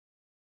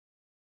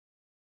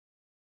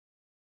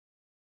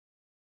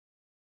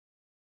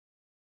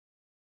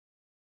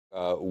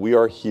We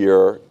are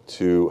here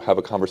to have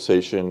a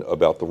conversation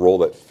about the role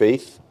that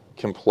faith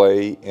can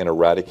play in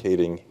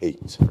eradicating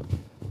hate.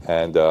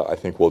 And I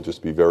think we'll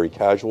just be very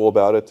casual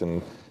about it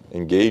and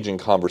engage in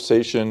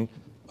conversation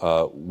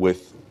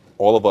with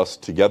all of us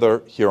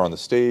together here on the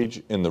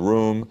stage, in the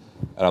room.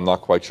 And I'm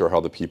not quite sure how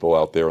the people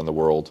out there in the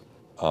world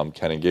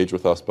can engage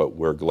with us, but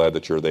we're glad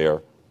that you're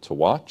there to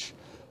watch.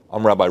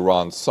 I'm Rabbi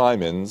Ron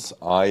Simons.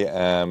 I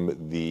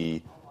am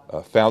the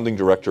founding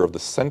director of the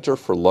Center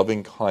for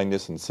Loving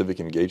Kindness and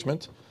Civic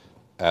Engagement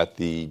at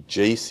the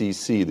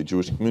JCC, the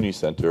Jewish Community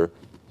Center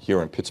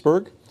here in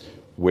Pittsburgh,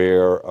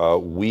 where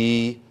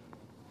we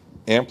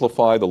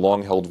amplify the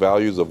long-held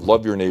values of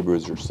love your neighbor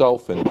as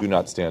yourself and do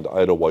not stand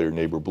idle while your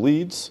neighbor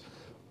bleeds,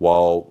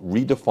 while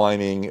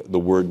redefining the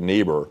word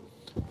neighbor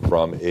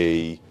from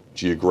a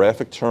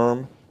geographic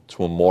term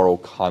to a moral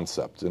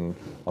concept. And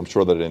I'm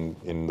sure that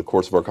in the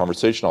course of our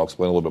conversation, I'll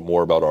explain a little bit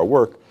more about our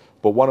work.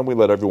 But why don't we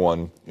let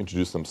everyone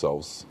introduce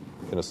themselves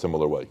in a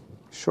similar way?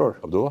 Sure.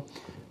 Abdullah?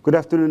 Good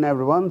afternoon,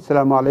 everyone.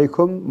 Assalamu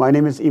alaikum. My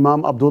name is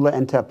Imam Abdullah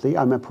Entepli.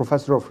 I'm a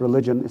professor of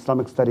religion,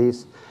 Islamic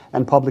studies,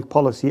 and public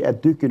policy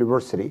at Duke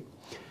University.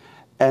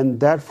 And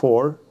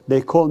therefore,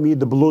 they call me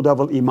the Blue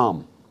Devil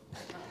Imam.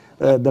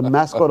 The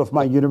mascot of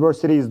my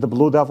university is the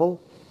Blue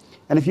Devil.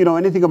 And if you know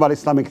anything about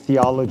Islamic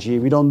theology,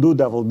 we don't do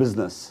devil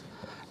business,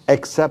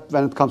 except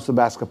when it comes to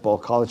basketball,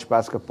 college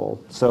basketball.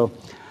 So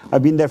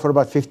I've been there for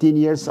about 15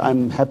 years.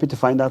 I'm happy to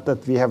find out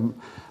that we have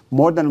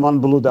more than one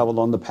Blue Devil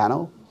on the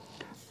panel,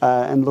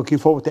 and looking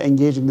forward to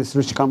engaging this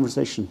rich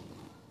conversation.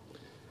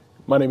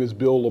 My name is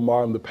Bill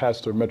Lamar. I'm the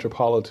pastor of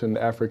Metropolitan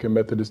African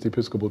Methodist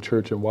Episcopal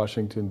Church in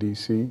Washington,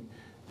 D.C.,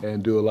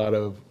 and do a lot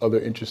of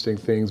other interesting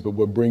things. But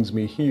what brings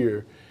me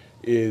here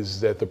is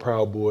that the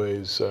Proud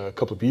Boys, a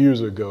couple of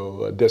years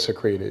ago,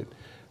 desecrated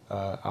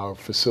our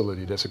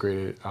facility,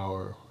 desecrated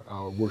our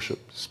worship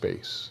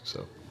space.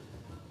 So.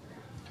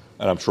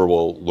 And I'm sure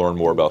we'll learn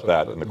more about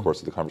that in the course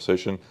of the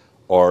conversation.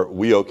 Are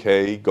we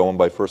okay going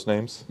by first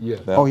names? Yeah.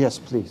 Oh, yes,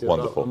 please. Yeah,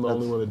 Wonderful. I'm the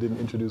only one that didn't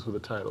introduce with a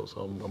title,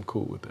 so I'm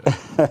cool with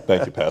that.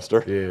 Thank you,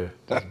 Pastor.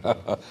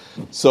 Yeah.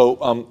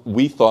 So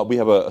we thought we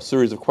have a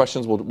series of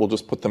questions. We'll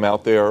just put them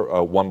out there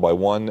one by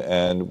one,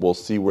 and we'll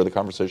see where the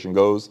conversation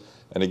goes.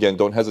 And again,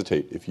 don't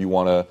hesitate. If you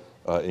want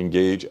to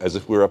engage as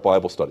if we were at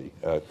Bible study,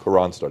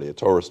 Quran study, a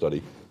Torah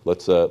study,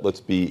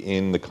 let's be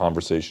in the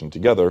conversation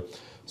together.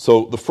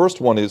 So the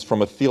first one is,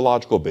 from a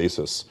theological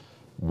basis,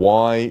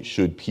 why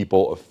should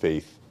people of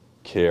faith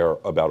care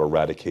about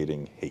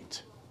eradicating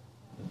hate?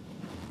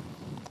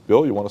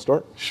 Bill, you want to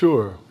start?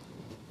 Sure.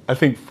 I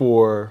think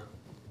for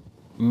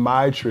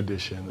my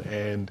tradition,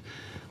 and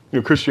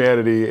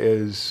Christianity,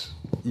 as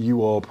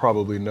you all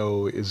probably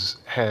know,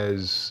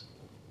 has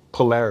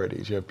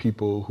polarities. You have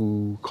people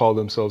who call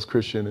themselves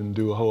Christian and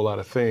do a whole lot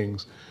of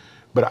things,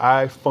 but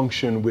I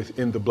function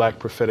within the Black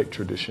prophetic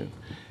tradition.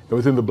 And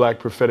within the Black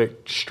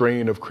prophetic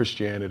strain of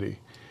Christianity,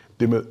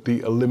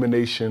 the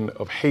elimination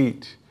of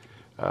hate,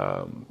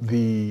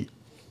 the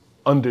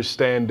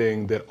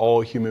understanding that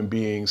all human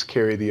beings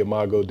carry the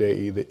imago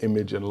Dei, the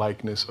image and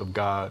likeness of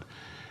God,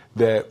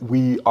 that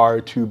we are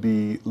to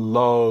be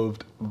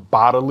loved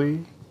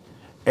bodily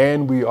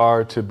and we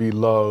are to be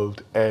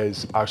loved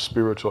as our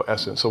spiritual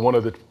essence. So one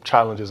of the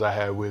challenges I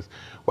have with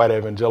white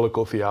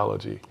evangelical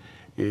theology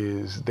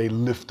is they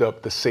lift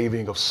up the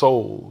saving of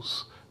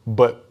souls,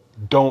 but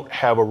don't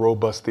have a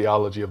robust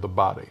theology of the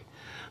body.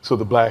 So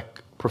the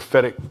Black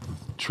prophetic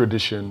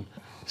tradition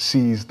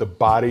sees the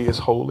body as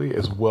holy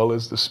as well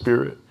as the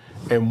spirit,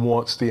 and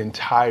wants the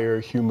entire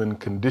human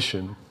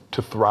condition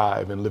to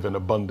thrive and live in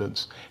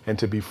abundance and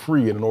to be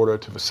free. And in order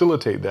to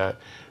facilitate that,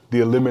 the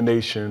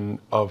elimination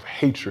of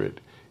hatred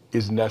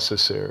is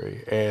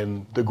necessary.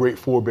 And the great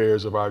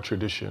forebears of our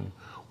tradition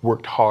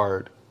worked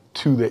hard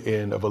to the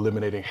end of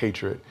eliminating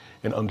hatred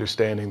and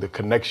understanding the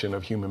connection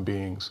of human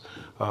beings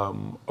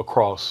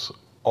across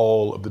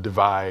all of the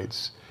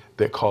divides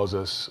that cause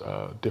us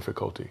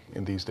difficulty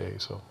in these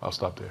days. So I'll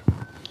stop there.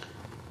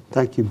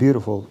 Thank you.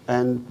 Beautiful.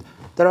 And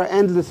there are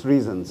endless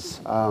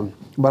reasons,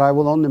 but I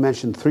will only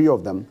mention 3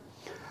 of them.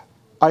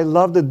 I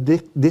love the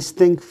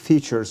distinct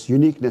features,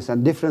 uniqueness,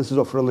 and differences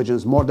of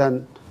religions more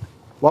than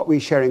what we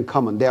share in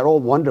common. They are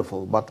all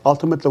wonderful, but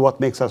ultimately what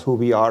makes us who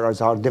we are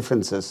is our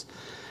differences.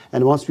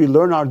 And once we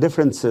learn our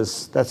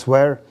differences, that's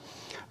where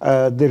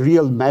the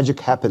real magic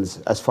happens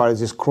as far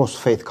as these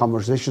cross-faith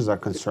conversations are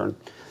concerned.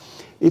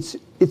 It's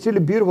really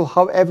beautiful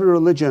how every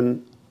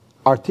religion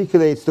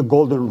articulates the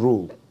golden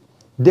rule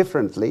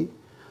differently,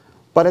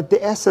 but at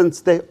the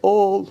essence, they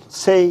all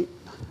say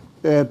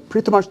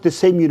pretty much the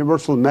same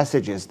universal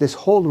messages. This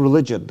whole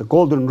religion, the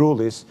golden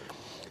rule is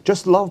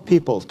just love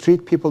people,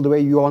 treat people the way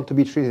you want to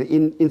be treated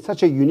in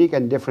such a unique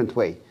and different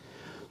way.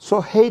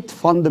 So hate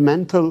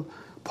fundamentally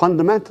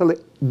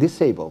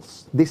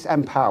disables,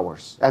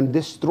 disempowers, and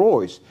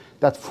destroys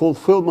that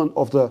fulfillment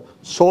of the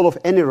soul of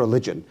any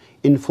religion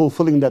in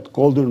fulfilling that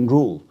golden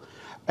rule.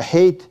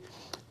 Hate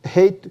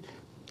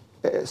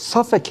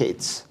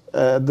suffocates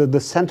the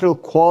central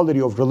quality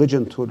of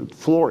religion to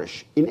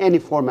flourish in any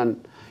form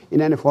and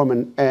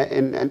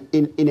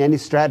in any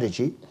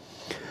strategy.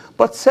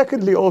 But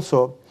secondly,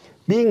 also,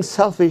 being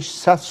selfish,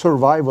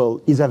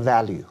 self-survival is a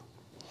value.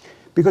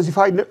 Because if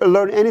I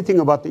learn anything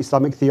about the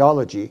Islamic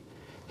theology,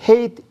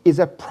 hate is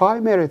a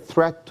primary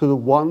threat to the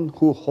one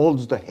who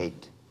holds the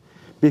hate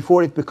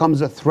before it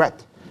becomes a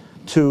threat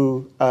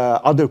to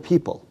other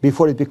people,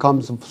 before it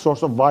becomes a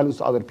source of violence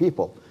to other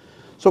people.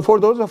 So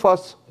for those of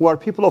us who are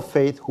people of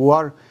faith, who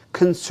are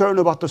concerned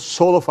about the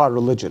soul of our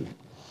religion,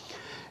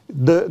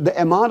 the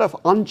amount of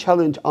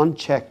unchallenged,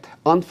 unchecked,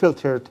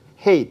 unfiltered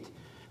hate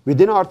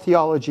within our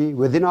theology,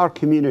 within our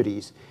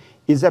communities,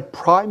 is a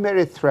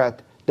primary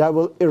threat that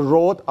will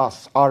erode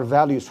us, our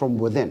values from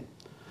within.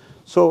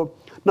 So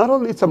not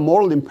only it's a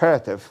moral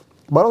imperative,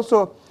 but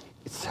also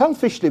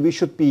selfishly we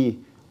should be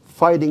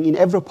fighting in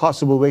every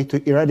possible way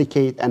to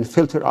eradicate and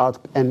filter out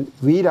and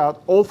weed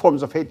out all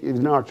forms of hate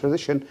in our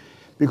tradition,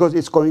 because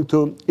it's going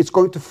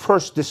to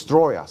first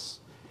destroy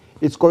us.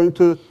 It's going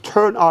to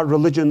turn our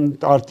religion,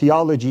 our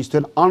theologies to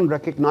an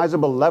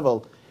unrecognizable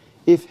level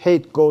if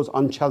hate goes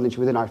unchallenged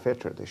within our faith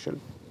tradition.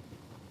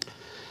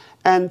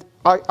 And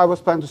I was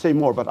planning to say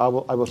more, but I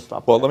will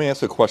stop. Well, let me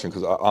ask a question,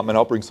 because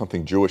I'll bring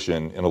something Jewish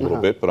in a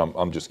little bit, but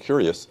I'm just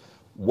curious.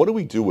 What do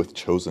we do with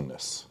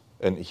chosenness?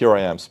 And here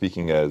I am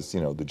speaking as,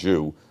 the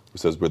Jew who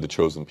says we're the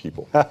chosen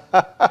people.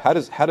 How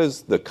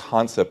does the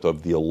concept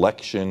of the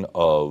election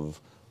of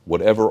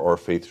whatever our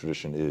faith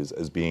tradition is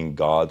as being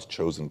God's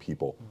chosen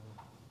people,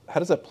 how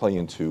does that play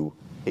into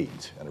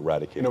hate and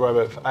eradicating?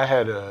 Rabbi, I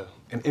had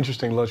an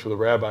interesting lunch with a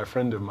rabbi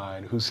friend of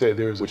mine who said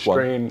there is a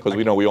strain. Because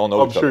we all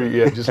know each other. I'm sure,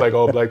 yeah, just like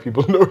all black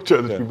people know each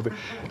other.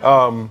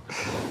 Yeah.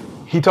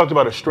 He talked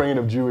about a strain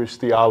of Jewish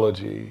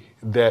theology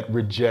that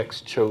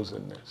rejects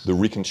chosenness. The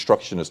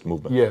Reconstructionist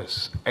movement.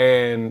 Yes,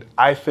 and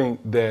I think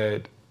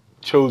that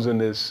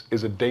chosenness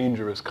is a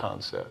dangerous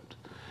concept.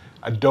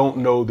 I don't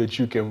know that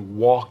you can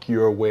walk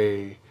your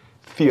way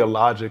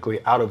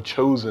theologically out of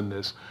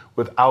chosenness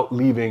without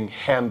leaving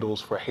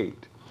handles for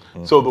hate.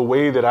 Mm-hmm. So the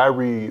way that I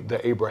read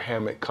the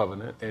Abrahamic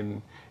covenant,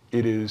 and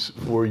it is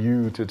for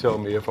you to tell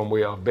me if I'm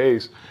way off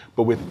base,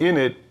 but within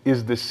it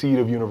is the seed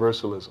of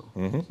universalism.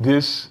 Mm-hmm.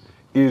 This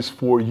is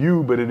for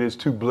you, but it is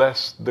to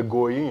bless the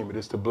goyim, it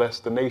is to bless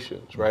the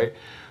nations, right?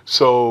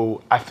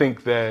 So I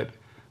think that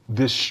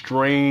this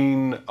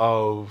strain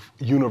of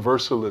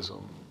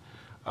universalism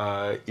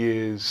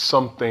is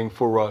something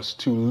for us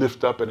to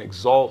lift up and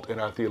exalt in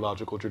our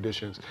theological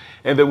traditions.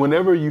 And that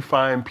whenever you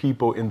find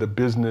people in the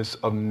business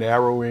of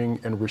narrowing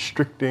and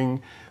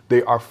restricting,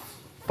 they are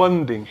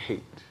funding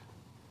hate.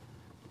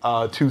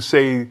 To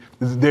say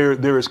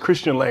there is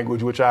Christian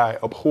language, which I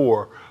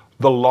abhor,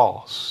 the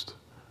lost.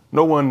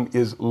 No one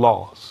is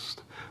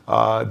lost.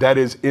 That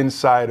is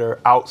insider,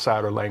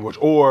 outsider language.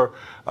 Or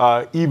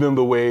even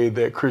the way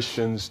that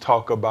Christians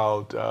talk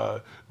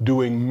about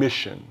doing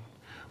mission,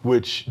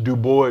 which Du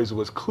Bois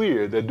was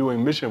clear that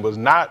doing mission was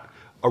not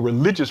a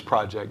religious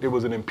project, it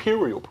was an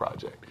imperial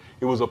project.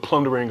 It was a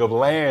plundering of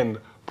land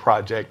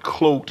project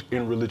cloaked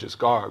in religious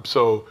garb.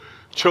 So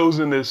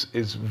chosenness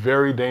is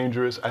very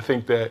dangerous. I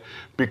think that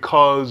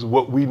because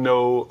what we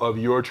know of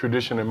your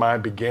tradition and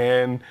mine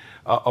began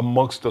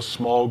amongst a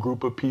small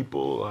group of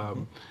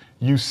people,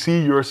 you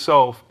see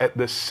yourself at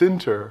the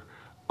center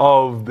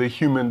of the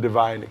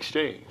human-divine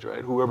exchange,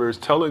 right? Whoever is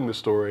telling the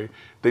story,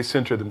 they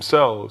center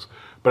themselves.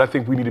 But I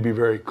think we need to be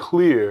very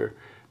clear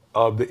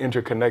of the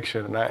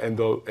interconnection.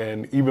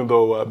 And even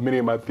though many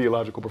of my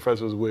theological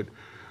professors would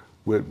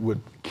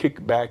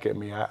kick back at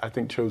me, I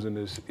think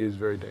chosenness is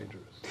very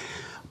dangerous.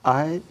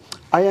 I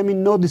am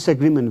in no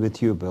disagreement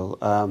with you, Bill.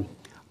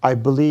 I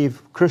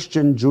believe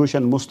Christian, Jewish,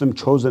 and Muslim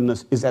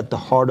chosenness is at the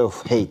heart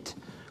of hate,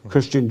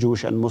 Christian,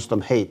 Jewish, and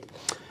Muslim hate.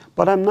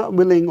 But I'm not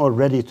willing or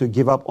ready to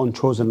give up on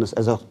chosenness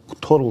as a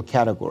total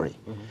category.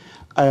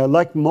 Mm-hmm.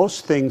 Like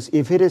most things,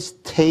 if it is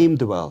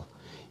tamed well,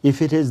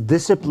 if it is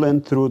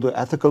disciplined through the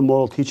ethical,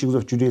 moral teachings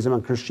of Judaism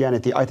and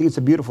Christianity, I think it's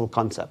a beautiful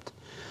concept.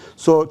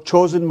 So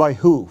chosen by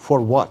who?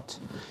 For what?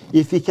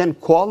 If we can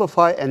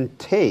qualify and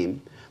tame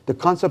the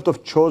concept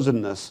of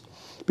chosenness,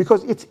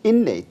 because it's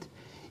innate.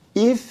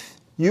 If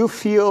you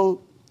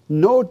feel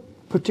no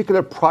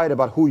particular pride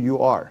about who you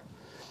are,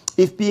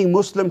 if being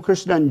Muslim,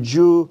 Christian, and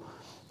Jew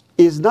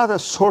is not a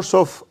source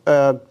of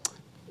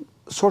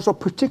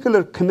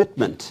particular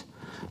commitment,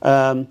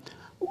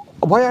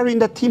 why are you in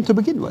that team to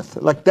begin with?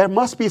 Like, there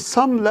must be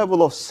some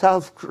level of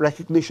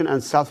self-recognition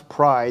and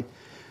self-pride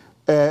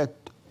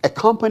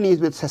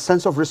accompanied with a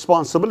sense of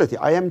responsibility.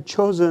 I am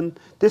chosen,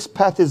 this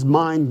path is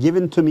mine,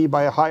 given to me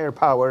by a higher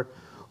power,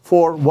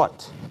 for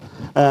what?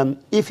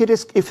 If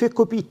it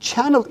could be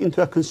channeled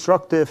into a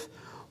constructive,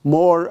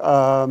 more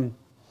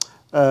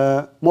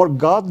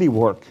godly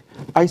work,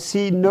 I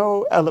see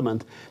no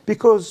element.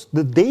 Because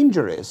the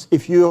danger is,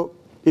 if you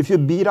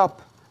beat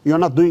up, you're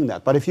not doing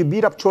that, but if you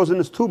beat up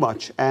chosenness too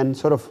much and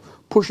sort of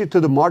push it to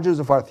the margins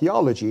of our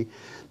theology,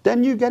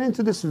 then you get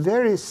into this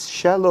very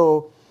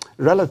shallow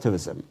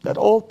relativism, that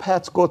all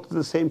paths go to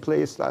the same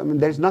place. I mean,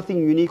 there's nothing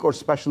unique or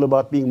special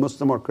about being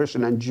Muslim or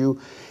Christian and Jew.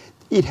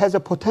 It has a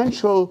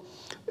potential,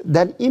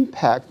 that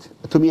impact,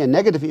 to me a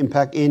negative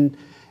impact, in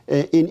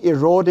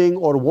eroding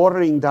or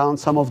watering down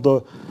some of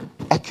the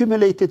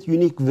accumulated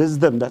unique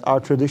wisdom that our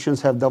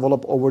traditions have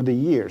developed over the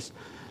years.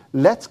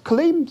 Let's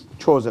claim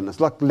chosenness.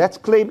 Like, let's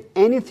claim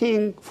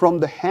anything from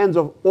the hands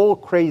of all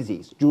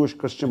crazies, Jewish,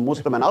 Christian,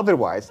 Muslim, and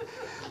otherwise.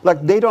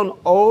 Like, they don't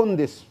own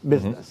this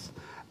business.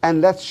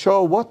 And let's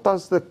show what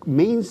does the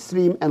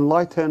mainstream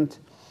enlightened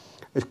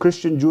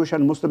Christian, Jewish,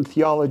 and Muslim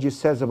theology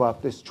says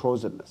about this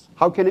chosenness.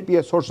 How can it be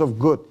a source of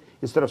good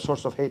instead of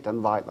source of hate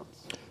and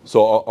violence?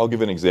 So I'll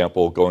give an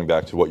example, going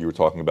back to what you were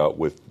talking about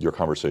with your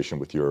conversation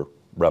with your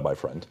rabbi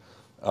friend.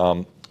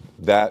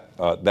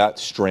 That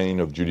strain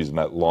of Judaism,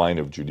 that line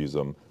of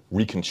Judaism,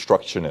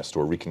 Reconstructionist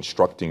or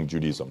reconstructing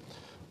Judaism,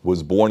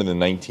 was born in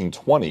the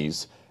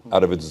 1920s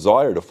out of a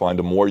desire to find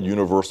a more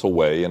universal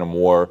way and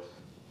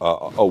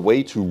a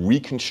way to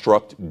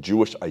reconstruct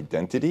Jewish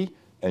identity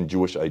and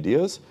Jewish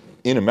ideas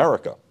in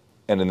America.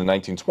 And in the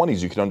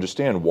 1920s, you can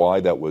understand why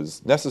that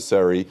was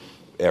necessary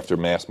after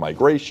mass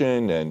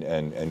migration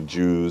and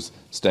Jews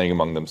staying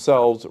among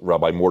themselves.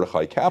 Rabbi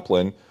Mordechai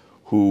Kaplan,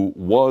 who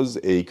was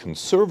a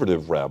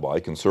conservative rabbi,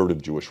 conservative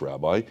Jewish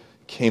rabbi,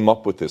 came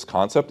up with this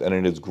concept, and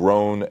it has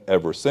grown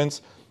ever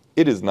since.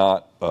 It is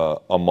not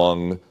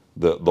among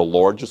the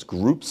largest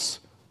groups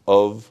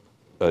of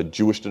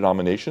Jewish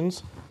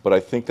denominations, but I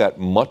think that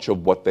much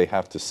of what they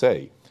have to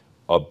say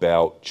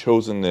about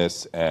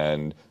chosenness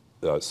and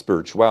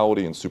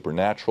spirituality and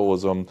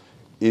supernaturalism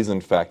is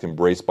in fact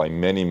embraced by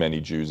many, many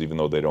Jews, even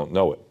though they don't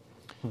know it.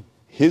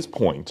 His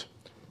point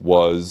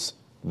was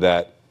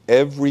that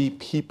every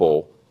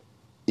people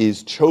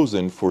is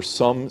chosen for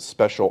some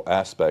special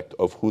aspect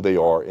of who they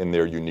are in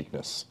their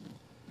uniqueness.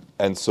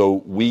 And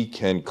so we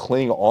can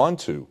cling on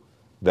to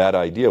that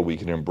idea, we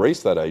can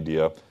embrace that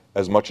idea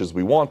as much as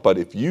we want, but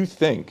if you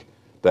think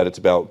that it's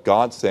about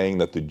God saying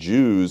that the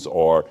Jews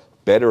are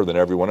better than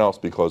everyone else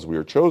because we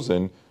are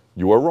chosen,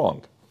 you are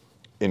wrong.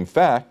 In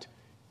fact,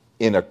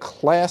 in a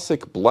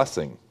classic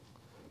blessing,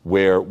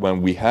 where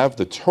when we have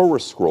the Torah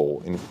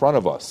scroll in front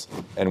of us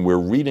and we're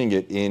reading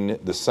it in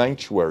the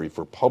sanctuary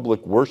for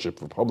public worship,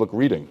 for public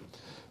reading,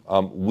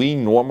 we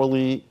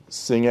normally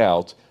sing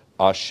out,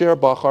 Asher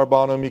Bachar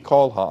Banu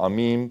Mikol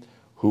Ha'amim,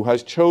 who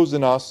has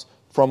chosen us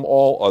from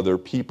all other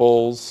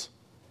peoples.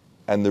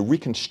 And the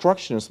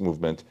Reconstructionist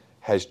movement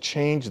has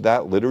changed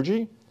that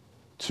liturgy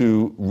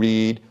to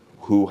read,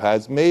 who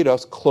has made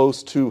us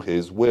close to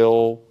his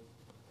will,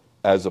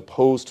 as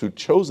opposed to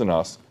chosen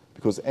us,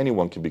 because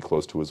anyone can be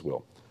close to his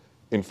will.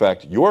 In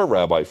fact, your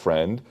rabbi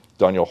friend,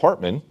 Daniel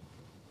Hartman,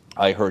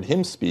 I heard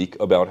him speak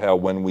about how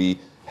when we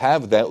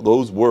have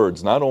those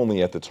words, not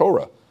only at the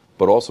Torah,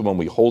 but also when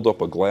we hold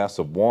up a glass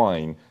of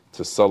wine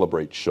to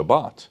celebrate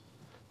Shabbat,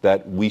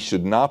 that we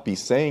should not be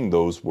saying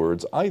those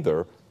words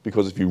either,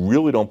 because if you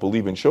really don't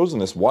believe in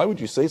chosenness, why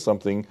would you say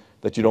something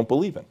that you don't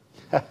believe in?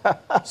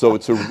 So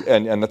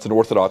and that's an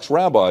Orthodox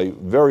rabbi,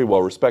 very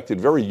well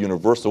respected, very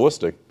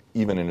universalistic,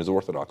 even in his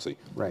orthodoxy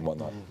and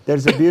whatnot.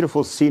 There's a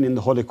beautiful scene in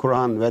the Holy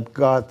Quran where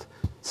God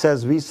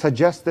says, we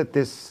suggested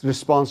this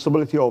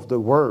responsibility of the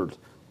word,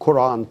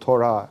 Quran,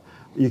 Torah,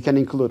 you can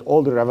include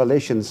all the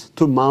revelations,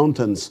 to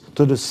mountains,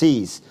 to the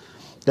seas.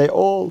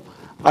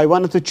 I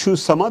wanted to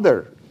choose some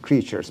other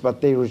creatures,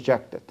 but they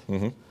rejected.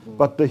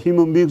 But the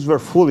human beings were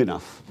fool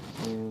enough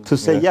to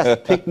say, yes,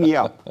 pick me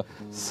up.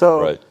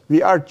 So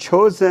we are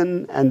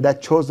chosen, and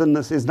that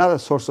chosenness is not a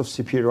source of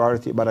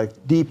superiority, but a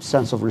deep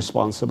sense of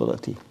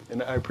responsibility.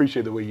 And I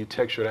appreciate the way you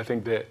texture it. I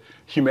think that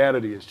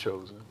humanity is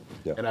chosen.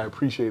 And I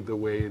appreciate the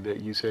way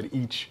that you said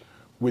each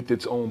with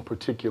its own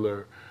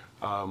particular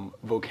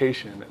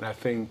vocation. And I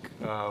think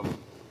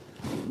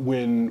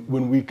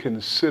when we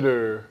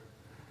consider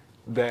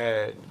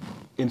that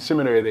in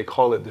seminary they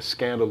call it the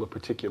scandal of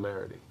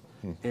particularity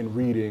in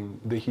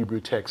reading the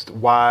Hebrew text,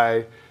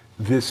 why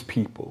this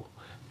people?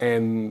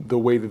 And the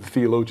way that the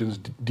theologians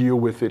deal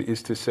with it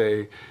is to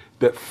say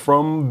that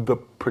from the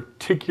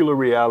particular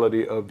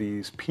reality of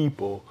these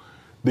people,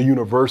 the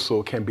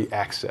universal can be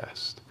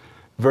accessed.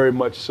 Very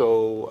much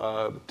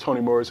so, Toni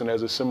Morrison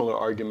has a similar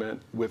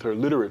argument with her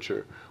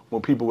literature.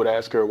 When people would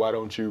ask her, why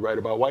don't you write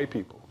about white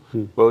people?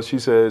 Well, she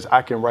says,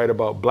 I can write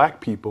about black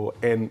people,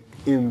 and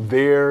in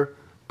their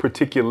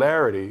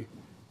particularity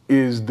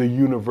is the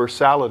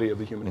universality of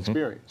the human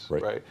experience,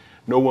 right?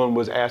 No one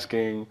was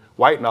asking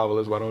white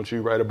novelists, why don't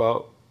you write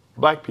about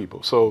black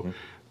people? So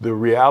the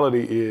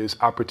reality is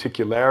our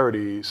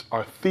particularities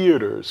are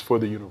theaters for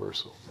the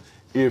universal,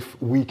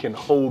 if we can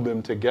hold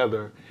them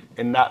together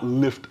and not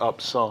lift up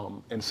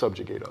some and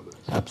subjugate others.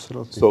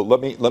 Absolutely. So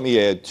let me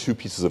add two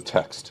pieces of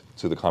text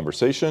to the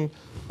conversation,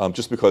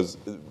 just because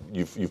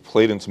you've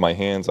played into my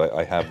hands.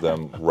 I have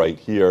them right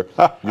here.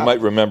 You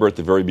might remember at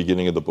the very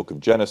beginning of the book of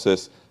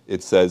Genesis,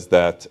 it says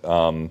that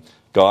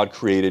God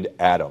created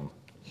Adam,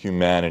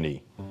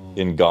 humanity,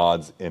 in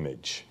God's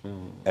image.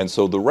 And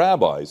so the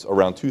rabbis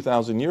around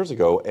 2,000 years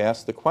ago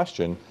asked the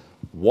question,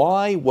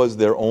 why was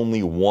there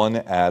only one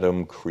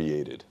Adam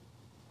created?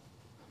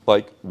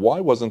 Like,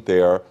 why wasn't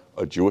there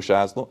a Jewish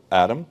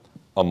Adam,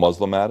 a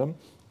Muslim Adam,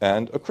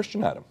 and a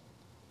Christian Adam?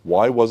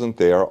 Why wasn't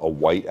there a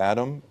white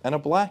Adam and a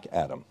black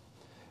Adam?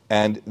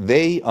 And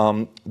they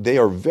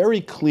are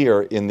very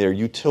clear in their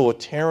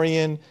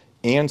utilitarian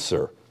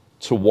answer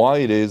to why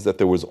it is that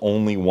there was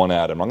only one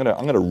Adam. I'm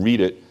gonna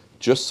read it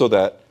just so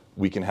that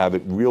we can have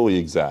it really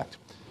exact.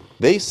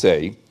 They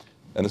say,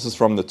 and this is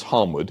from the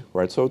Talmud,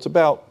 right? So it's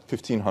about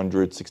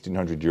 1,500,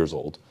 1,600 years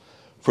old.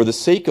 For the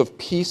sake of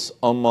peace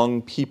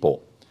among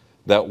people,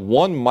 that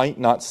one might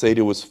not say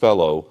to his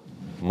fellow,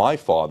 my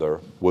father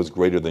was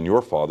greater than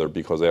your father,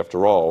 because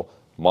after all,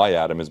 my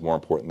Adam is more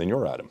important than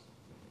your Adam.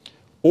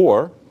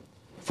 Or,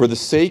 for the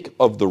sake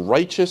of the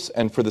righteous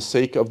and for the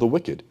sake of the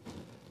wicked,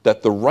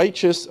 that the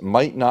righteous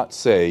might not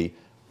say,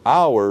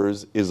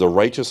 ours is a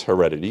righteous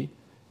heredity,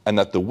 and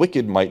that the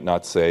wicked might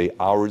not say,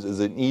 ours is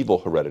an evil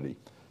heredity.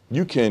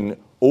 You can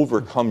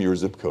overcome your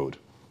zip code.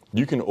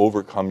 You can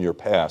overcome your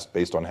past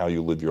based on how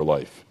you live your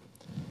life.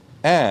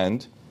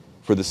 And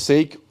for the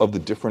sake of the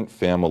different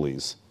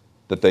families,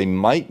 that they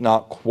might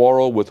not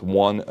quarrel with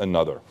one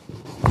another.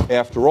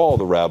 After all,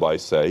 the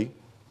rabbis say,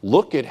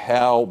 look at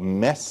how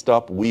messed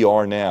up we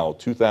are now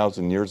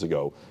 2,000 years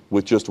ago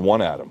with just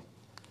one Adam.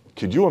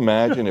 Could you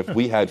imagine if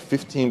we had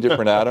 15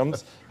 different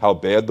Adams, how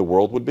bad the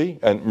world would be?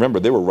 And remember,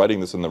 they were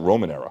writing this in the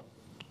Roman era,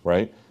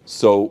 right?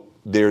 So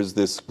there's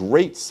this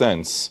great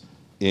sense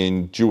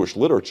in Jewish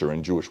literature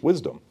and Jewish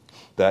wisdom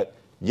that,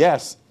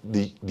 yes,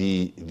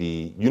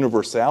 the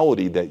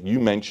universality that you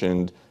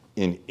mentioned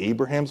in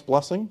Abraham's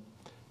blessing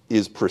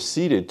is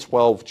preceded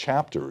 12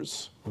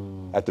 chapters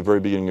at the very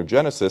beginning of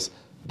Genesis.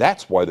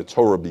 That's why the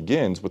Torah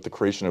begins with the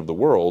creation of the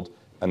world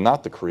and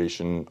not the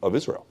creation of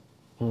Israel,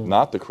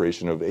 not the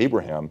creation of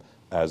Abraham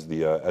as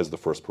the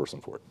first person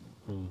for it.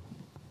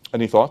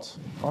 Any thoughts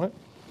on it?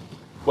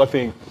 Well, I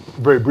think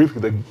very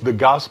briefly, the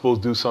Gospels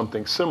do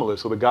something similar.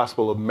 So the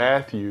Gospel of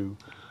Matthew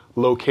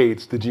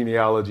locates the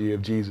genealogy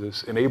of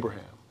Jesus in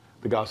Abraham.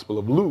 The Gospel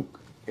of Luke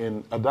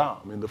in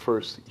Adam, in the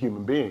first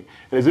human being.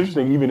 And it's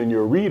interesting, even in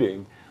your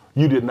reading,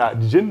 you did not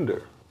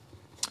gender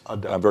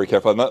Adam. I'm very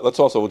careful. Let's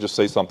also just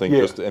say something,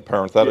 just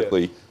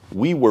parenthetically. Yeah.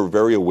 We were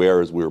very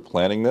aware as we were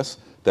planning this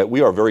that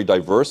we are very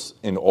diverse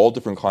in all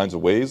different kinds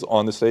of ways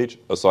on the stage,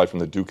 aside from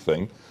the Duke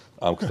thing,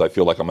 because I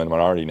feel like I'm in a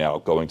minority now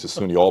going to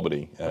SUNY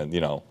Albany, and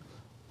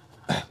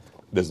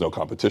there's no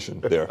competition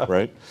there,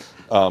 right?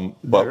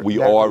 But we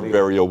are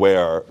very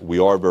aware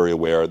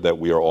that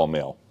we are all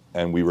male,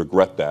 and we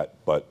regret that,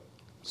 but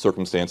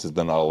circumstances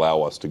do not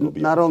allow us to go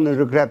beyond. Not only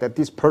regret that,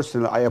 this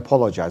personally, I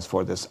apologize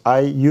for this. I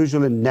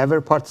usually never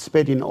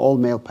participate in all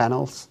male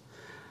panels.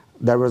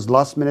 There was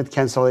last minute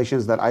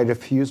cancellations that I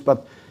refused,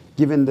 but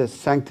given the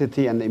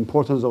sanctity and the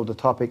importance of the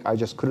topic, I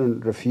just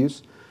couldn't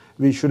refuse.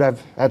 We should have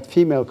had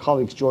female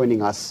colleagues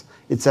joining us.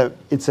 It's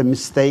a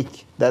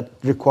mistake that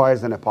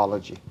requires an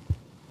apology.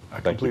 I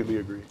completely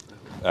agree.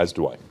 As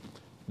do I.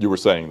 You were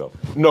saying, though.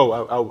 No,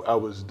 I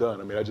was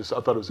done. I mean, I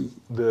thought it was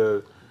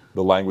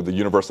the language, the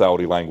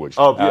universality language,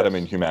 Adam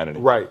and humanity.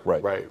 Right.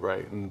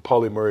 And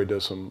Paulie Murray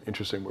does some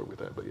interesting work with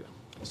that, but yeah.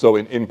 So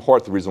in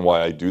part, the reason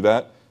why I do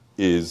that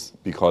is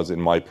because in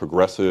my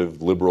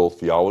progressive liberal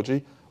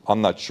theology, I'm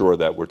not sure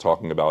that we're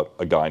talking about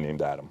a guy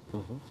named Adam.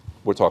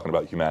 We're talking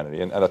about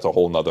humanity, and that's a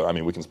whole nother, I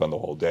mean, we can spend the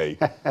whole day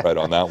right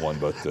on that one,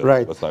 but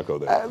let's not go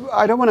there.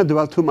 I don't want to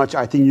dwell too much.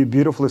 I think you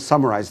beautifully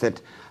summarized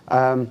it.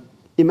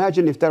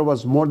 Imagine if there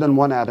was more than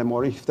one Adam,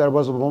 or if there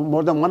was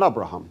more than one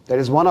Abraham. There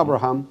is one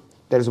Abraham,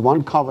 there is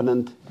one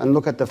covenant, and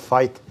look at the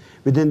fight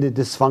within the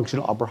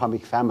dysfunctional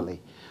Abrahamic family.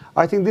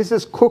 I think this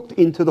is cooked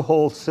into the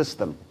whole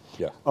system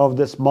of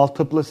this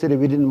multiplicity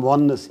within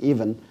oneness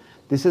even.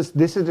 This is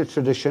the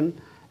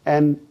tradition,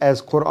 and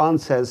as Quran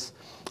says,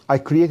 I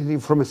created you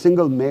from a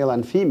single male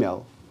and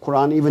female.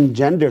 Quran even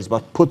genders,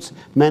 but puts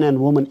men and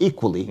women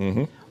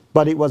equally.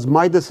 But it was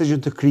my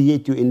decision to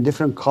create you in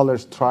different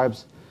colors,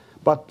 tribes,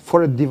 but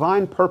for a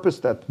divine purpose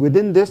that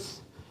within this,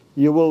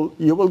 you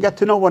will get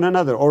to know one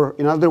another, or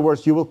in other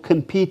words, you will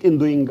compete in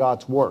doing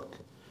God's work.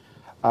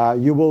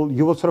 You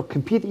will sort of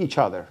compete each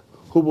other.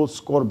 Who will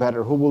score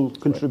better? Who will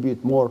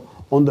contribute more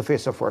on the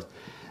face of earth?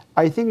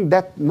 I think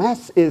that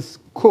mess is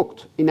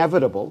cooked,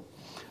 inevitable,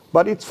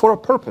 but it's for a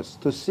purpose,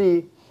 to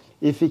see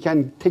if we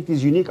can take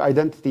these unique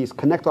identities,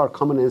 connect our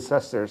common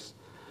ancestors,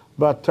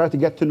 but try to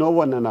get to know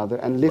one another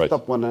and lift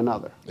up one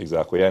another.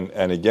 Exactly.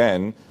 And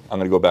again, I'm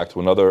going to go back to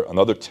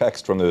another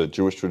text from the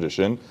Jewish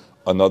tradition,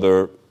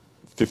 another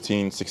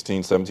 15, 16,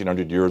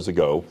 1700 years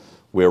ago,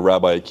 where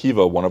Rabbi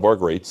Akiva, one of our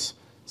greats,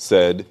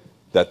 said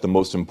that the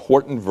most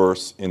important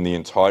verse in the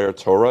entire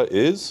Torah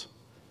is,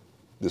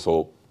 this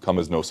will come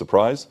as no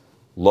surprise,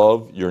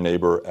 love your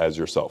neighbor as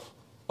yourself.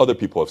 Other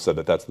people have said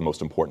that that's the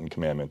most important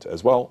commandment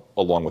as well,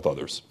 along with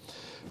others.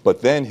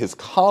 But then his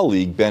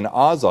colleague Ben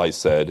Azai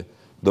said,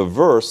 the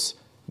verse,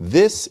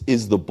 this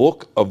is the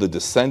book of the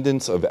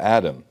descendants of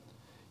Adam.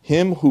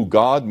 Him who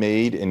God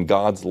made in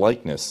God's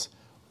likeness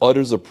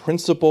utters a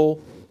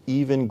principle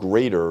even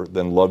greater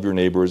than love your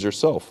neighbor as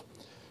yourself.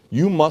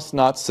 You must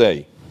not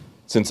say,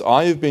 since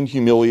I have been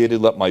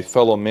humiliated, let my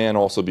fellow man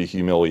also be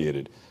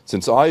humiliated.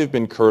 Since I have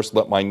been cursed,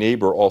 let my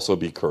neighbor also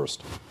be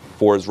cursed.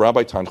 For as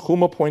Rabbi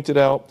Tanchuma pointed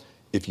out,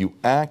 if you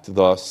act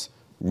thus,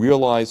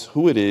 realize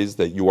who it is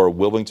that you are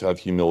willing to have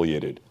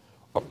humiliated,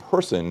 a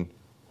person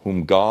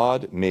whom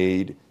God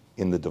made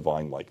in the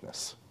divine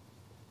likeness.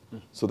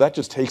 So that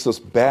just takes us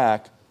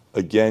back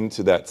again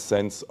to that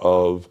sense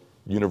of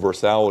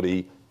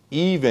universality,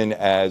 even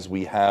as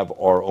we have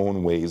our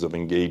own ways of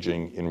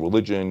engaging in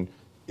religion,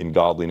 in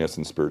godliness,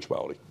 and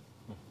spirituality.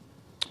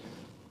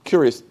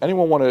 Curious,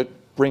 anyone want to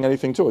bring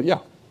anything to it? Yeah,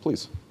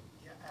 please.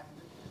 Yeah, and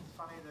it's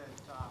funny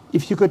that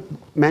If you could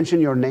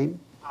mention your name,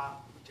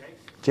 Jake.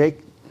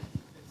 Jake.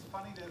 It's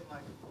funny that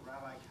like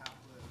Rabbi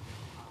Kaplan was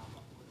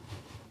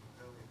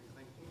earlier because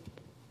I think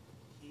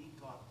he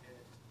got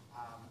it.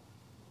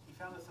 He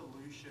found a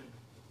solution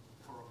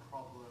for a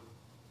problem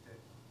that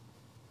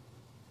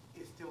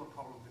is still a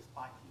problem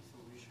despite his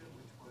solution,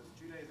 which was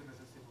Judaism as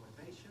a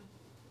civilization.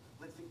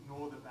 Let's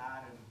ignore the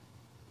bad and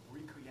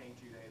recreate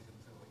Judaism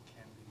so it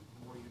can be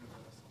more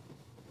universal.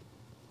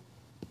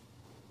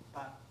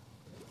 But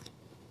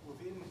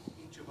within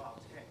each of our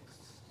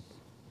texts,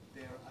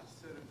 there are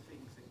certain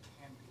things that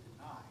can be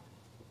denied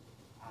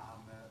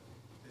that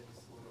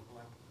sort of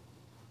like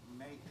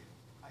make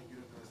a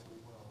universal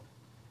world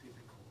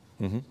difficult.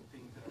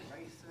 Things that are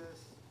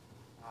racist,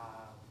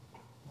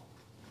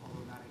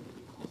 problematic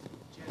because of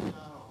gender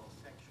or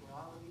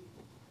sexuality.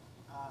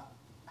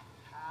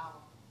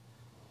 How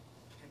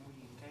can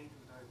we engage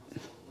with those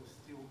with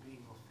still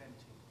being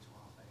authentic to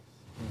our faith?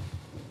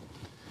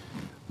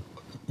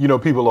 You know,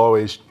 people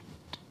always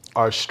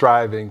are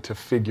striving to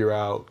figure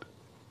out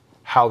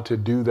how to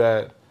do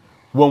that.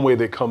 One way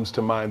that comes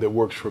to mind that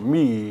works for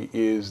me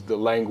is the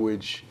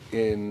language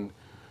in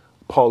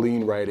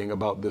Pauline writing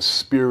about the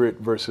spirit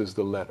versus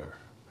the letter.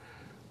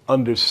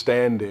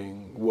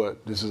 Understanding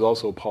what, this is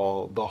also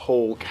Paul, the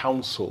whole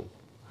counsel.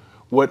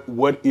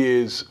 What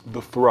is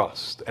the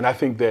thrust? And I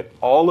think that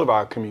all of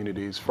our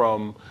communities,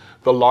 from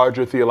the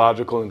larger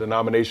theological and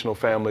denominational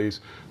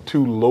families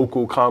to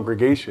local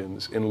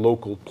congregations in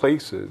local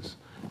places,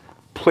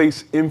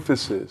 place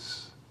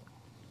emphasis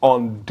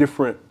on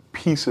different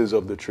pieces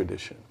of the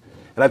tradition.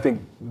 And I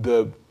think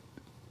the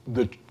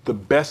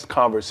best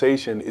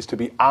conversation is to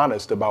be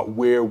honest about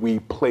where we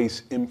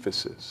place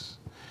emphasis.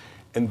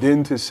 And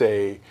then to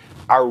say,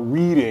 our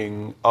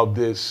reading of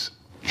this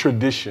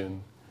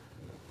tradition,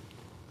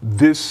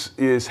 these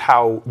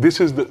are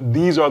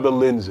the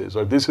lenses,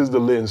 or this is the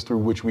lens through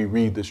which we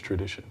read this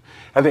tradition.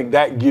 I think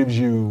that gives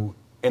you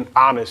an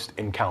honest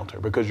encounter,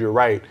 because you're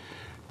right,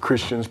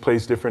 Christians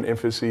place different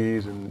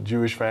emphases in the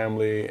Jewish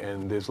family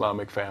and the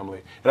Islamic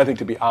family. And I think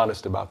to be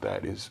honest about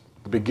that is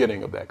the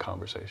beginning of that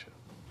conversation.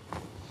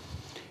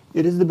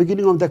 It is the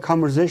beginning of the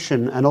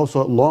conversation and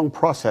also a long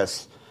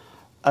process.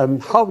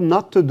 How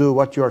not to do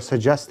what you are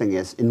suggesting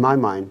is, in my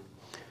mind,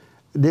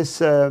 this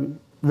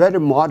very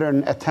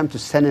modern attempt to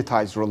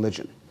sanitize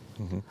religion.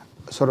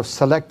 Sort of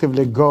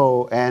selectively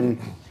go and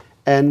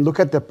look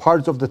at the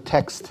parts of the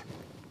text,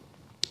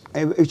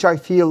 which I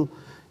feel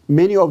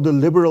many of the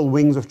liberal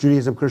wings of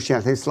Judaism,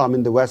 Christianity, Islam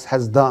in the West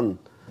has done,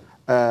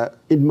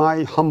 in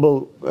my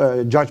humble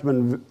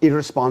judgment,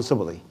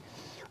 irresponsibly.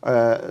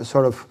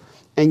 Sort of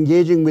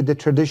engaging with the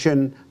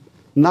tradition,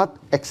 not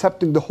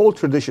accepting the whole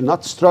tradition,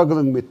 not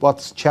struggling with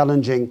what's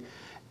challenging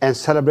and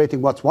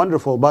celebrating what's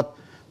wonderful, but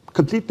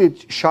completely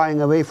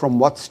shying away from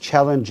what's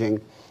challenging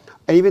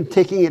and even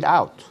taking it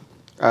out.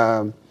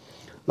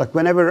 Like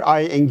whenever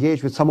I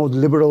engage with some of the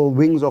liberal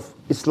wings of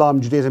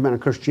Islam, Judaism,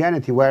 and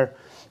Christianity, where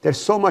there's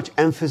so much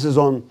emphasis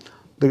on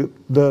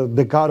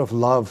the God of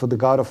love, the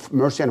God of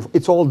mercy, and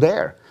it's all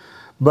there.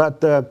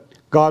 But the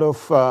God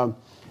of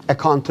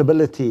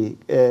accountability,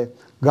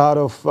 God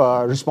of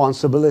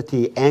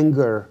responsibility,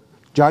 anger,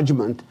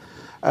 judgment,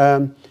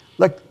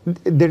 like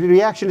the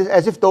reaction is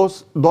as if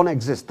those don't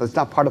exist. That's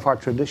not part of our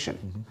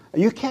tradition.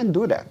 You can't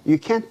do that. You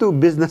can't do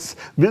business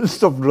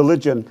of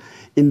religion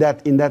in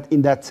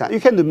that sense.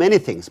 You can do many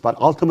things, but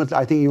ultimately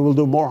I think you will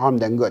do more harm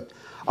than good.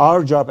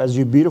 Our job, as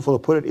you beautifully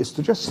put it, is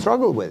to just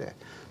struggle with it,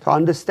 to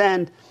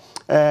understand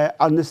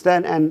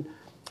and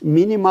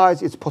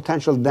minimize its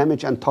potential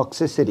damage and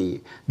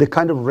toxicity, the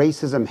kind of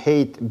racism,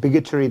 hate,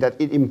 bigotry that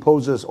it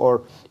imposes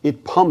or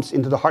it pumps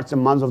into the hearts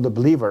and minds of the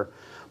believer,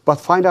 but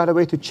find out a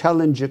way to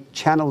challenge it,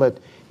 channel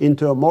it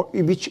into a more,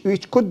 which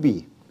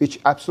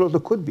absolutely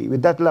could be,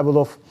 with that level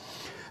of,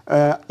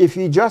 if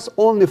you just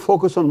only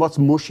focus on what's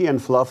mushy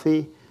and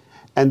fluffy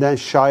and then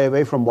shy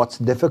away from what's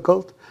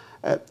difficult,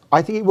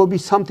 I think it will be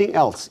something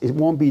else. It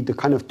won't be the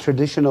kind of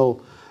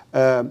traditional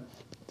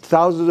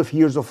thousands of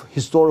years of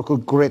historical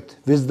grit,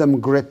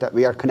 wisdom grit that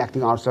we are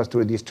connecting ourselves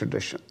to these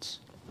traditions.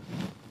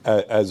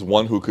 As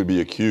one who could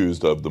be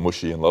accused of the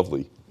mushy and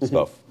lovely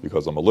stuff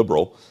because I'm a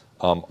liberal,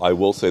 I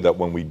will say that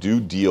when we do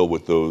deal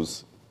with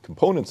those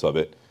components of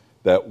it,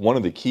 that one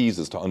of the keys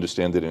is to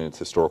understand it in its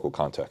historical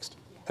context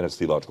and its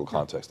theological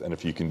context. And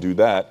if you can do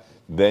that,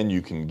 then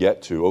you can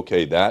get to,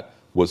 okay, that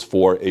was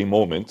for a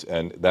moment,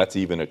 and that's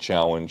even a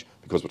challenge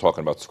because we're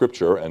talking about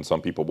scripture, and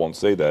some people won't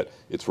say that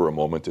it's for a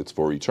moment, it's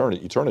for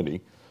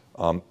eternity.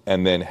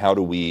 And then how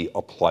do we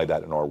apply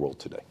that in our world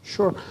today?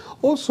 Sure.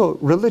 Also,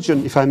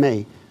 religion, if I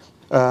may,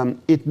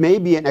 it may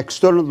be an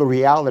external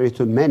reality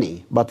to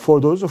many, but for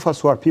those of us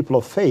who are people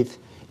of faith,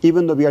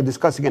 even though we are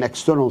discussing an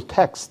external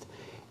text,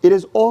 it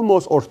is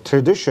almost, or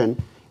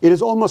tradition, it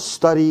is almost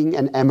studying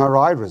an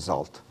MRI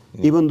result.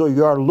 Even though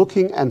you are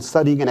looking and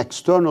studying an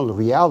external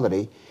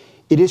reality,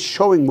 it is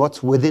showing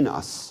what's within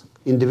us,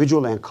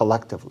 individually and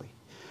collectively.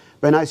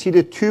 When I see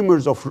the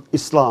tumors of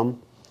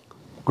Islam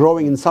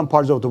growing in some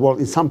parts of the world,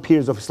 in some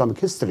periods of Islamic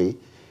history,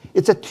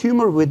 it's a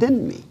tumor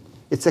within me.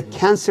 It's a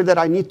cancer that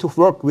I need to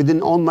work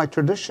within on my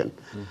tradition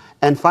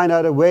and find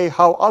out a way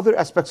how other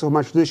aspects of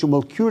my tradition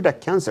will cure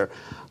that cancer.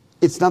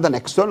 It's not an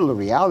external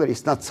reality.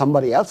 It's not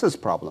somebody else's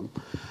problem.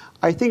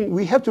 I think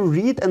we have to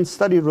read and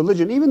study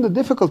religion, even the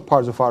difficult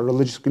parts of our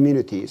religious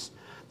communities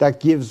that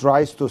gives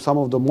rise to some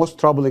of the most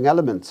troubling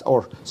elements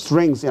or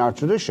strings in our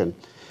tradition.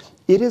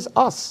 It is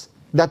us,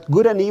 that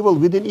good and evil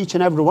within each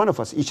and every one of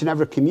us, each and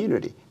every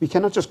community. We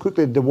cannot just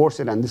quickly divorce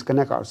it and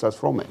disconnect ourselves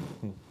from it.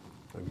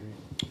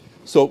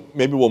 So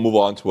maybe we'll move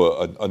on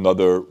to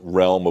another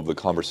realm of the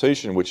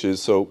conversation, which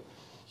is, so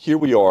here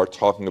we are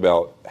talking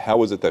about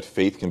how is it that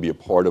faith can be a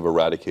part of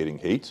eradicating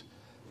hate.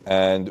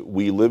 And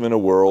we live in a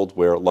world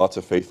where lots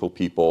of faithful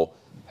people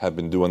have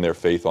been doing their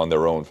faith on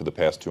their own for the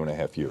past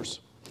 2.5 years.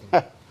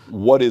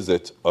 What is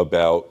it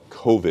about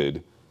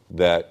COVID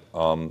that,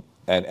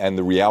 and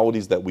the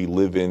realities that we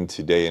live in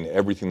today and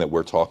everything that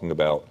we're talking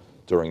about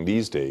during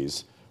these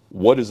days,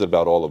 what is it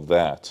about all of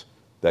that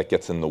that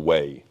gets in the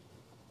way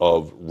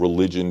of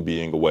religion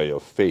being a way,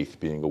 of faith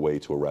being a way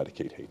to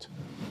eradicate hate?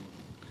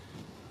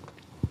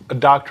 A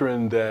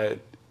doctrine that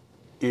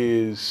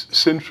is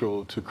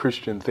central to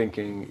Christian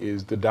thinking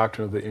is the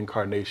doctrine of the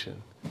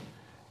incarnation,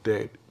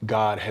 that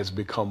God has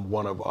become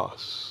one of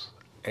us,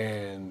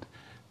 and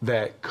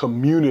that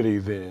community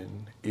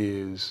then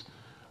is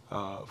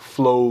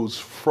flows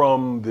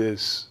from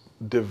this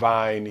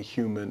divine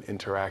human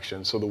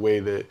interaction. So the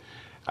way that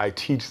I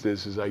teach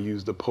this is I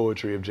use the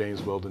poetry of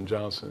James Weldon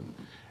Johnson,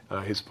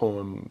 his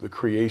poem, The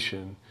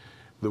Creation.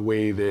 The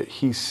way that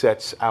he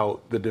sets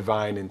out the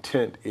divine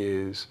intent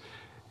is,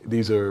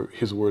 these are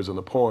his words in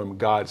the poem,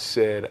 God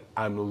said,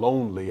 I'm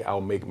lonely,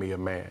 I'll make me a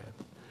man.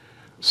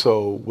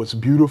 So what's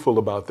beautiful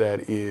about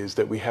that is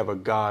that we have a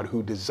God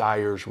who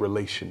desires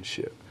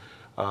relationship.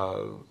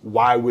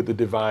 Why would the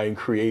divine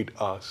create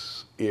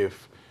us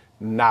if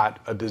not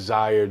a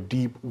desire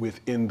deep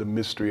within the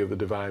mystery of the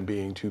divine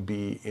being to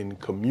be in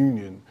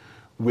communion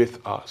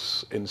with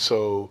us? And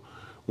so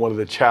one of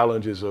the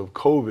challenges of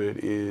COVID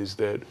is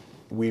that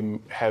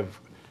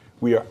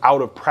we are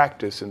out of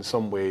practice in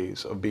some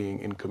ways of being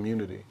in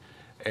community.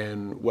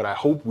 And what I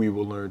hope we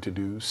will learn to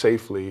do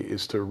safely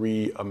is to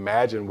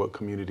reimagine what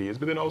community is,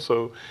 but then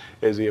also,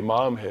 as the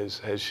Imam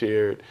has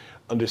shared,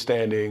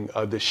 understanding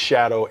the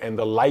shadow and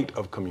the light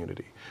of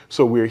community.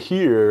 So we're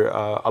here,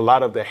 a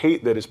lot of the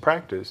hate that is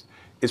practiced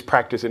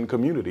in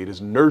community. It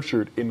is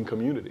nurtured in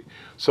community.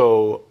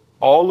 So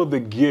all of the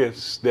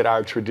gifts that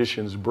our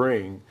traditions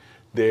bring,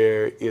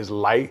 there is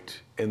light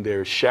and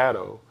there's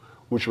shadow,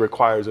 which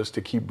requires us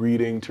to keep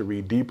reading, to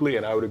read deeply.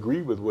 And I would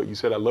agree with what you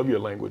said. I love your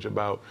language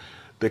about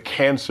the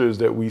cancers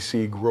that we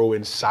see grow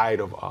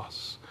inside of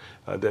us,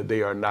 that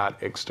they are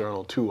not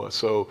external to us.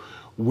 So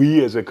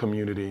we as a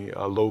community,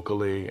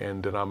 locally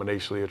and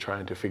denominationally, are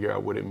trying to figure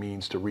out what it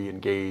means to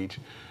re-engage,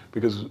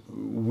 because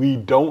we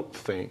don't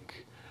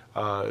think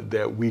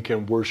that we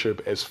can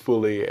worship as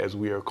fully as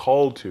we are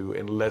called to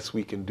unless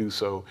we can do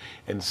so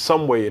in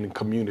some way in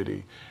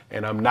community.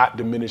 And I'm not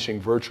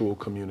diminishing virtual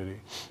community,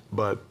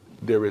 but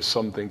there is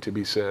something to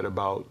be said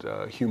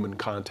about human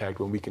contact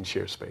when we can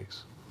share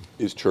space.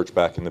 Is church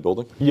back in the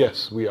building?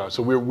 Yes, we are.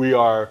 So we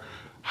are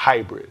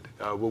hybrid.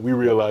 What we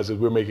realize is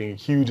we're making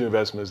huge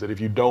investments that if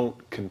you don't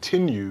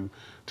continue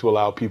to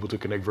allow people to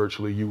connect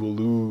virtually, you will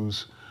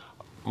lose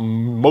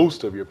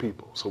most of your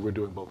people. So we're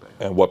doing both ends.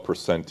 And what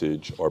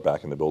percentage are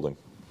back in the building?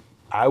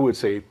 I would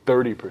say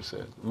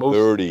 30%.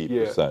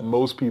 30%. Yeah,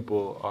 most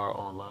people are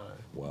online.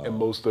 Wow. And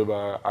most of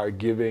our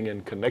giving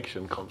and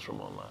connection comes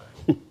from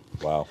online.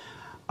 Wow.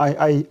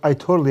 I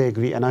totally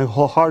agree, and I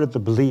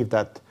wholeheartedly believe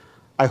that,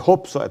 I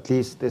hope so at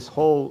least, this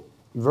whole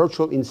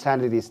virtual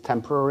insanity is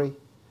temporary,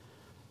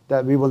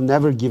 that we will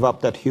never give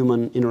up that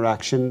human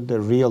interaction, the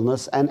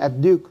realness. And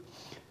at Duke,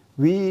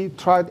 we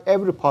tried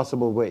every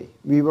possible way.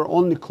 We were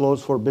only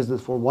closed for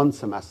business for 1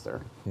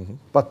 semester.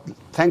 But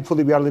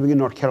thankfully, we are living in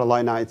North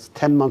Carolina. It's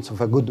 10 months of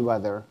a good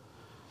weather.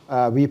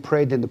 We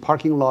prayed in the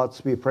parking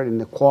lots. We prayed in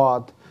the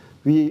quad.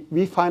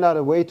 We find out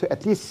a way to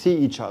at least see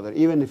each other,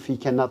 even if we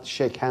cannot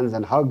shake hands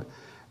and hug.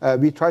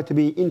 We try to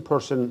be in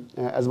person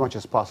as much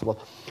as possible.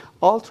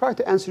 I'll try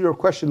to answer your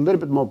question a little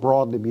bit more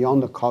broadly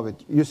beyond the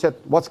COVID. You said,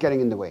 what's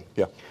getting in the way?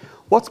 Yeah.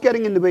 What's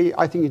getting in the way,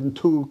 I think, in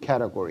 2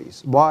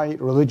 categories. Why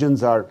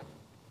religions are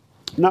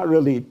not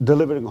really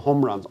delivering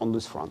home runs on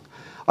this front.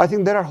 I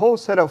think there are a whole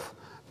set of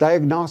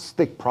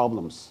diagnostic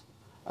problems.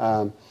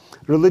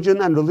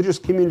 Religion and religious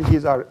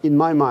communities are, in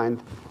my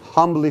mind,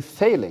 humbly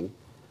failing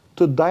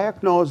to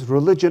diagnose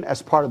religion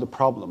as part of the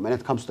problem when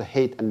it comes to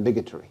hate and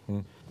bigotry.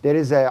 There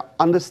is a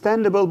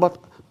understandable, but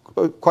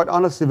quite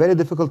honestly, very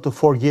difficult to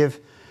forgive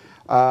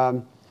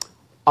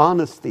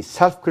honesty,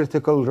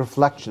 self-critical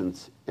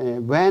reflections.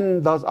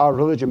 When does our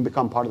religion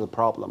become part of the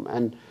problem,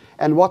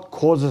 and what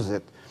causes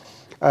it?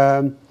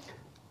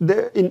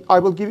 I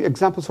will give you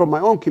examples from my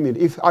own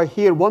community. If I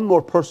hear one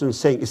more person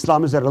saying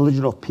Islam is a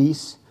religion of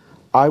peace,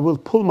 I will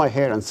pull my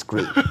hair and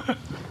scream.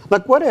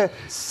 Like, what a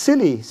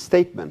silly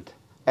statement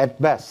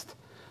at best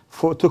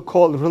to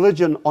call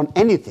religion on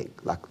anything.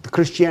 Like,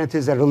 Christianity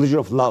is a religion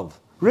of love.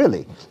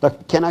 Really?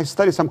 Like, can I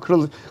study some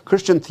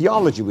Christian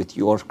theology with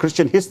you or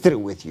Christian history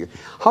with you?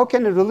 How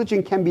can a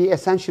religion can be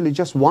essentially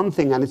just one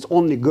thing and it's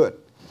only good?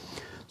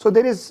 So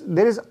there is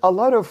a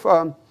lot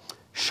of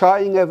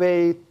shying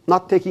away,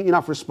 not taking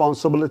enough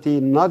responsibility,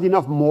 not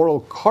enough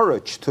moral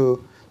courage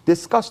to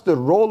discuss the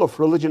role of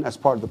religion as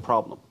part of the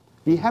problem.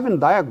 We haven't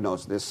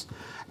diagnosed this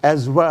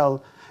as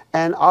well,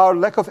 and our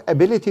lack of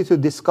ability to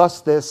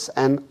discuss this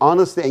and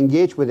honestly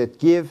engage with it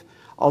give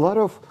a lot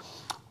of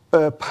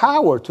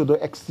power to the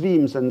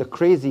extremes and the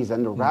crazies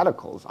and the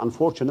radicals,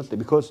 unfortunately,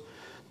 because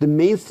the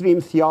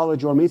mainstream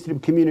theology or mainstream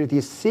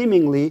communities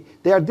seemingly,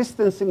 they are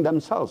distancing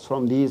themselves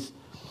from these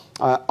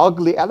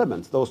ugly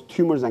elements, those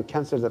tumors and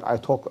cancers that I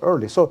talked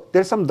earlier. So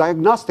there's some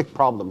diagnostic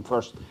problem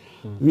first.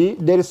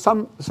 There is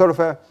some sort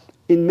of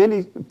in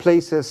many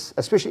places,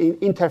 especially in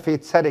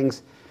interfaith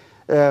settings,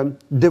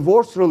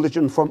 divorce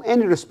religion from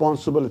any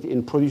responsibility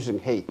in producing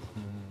hate.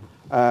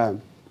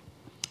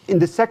 In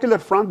the secular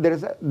front,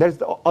 there's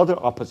the other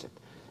opposite,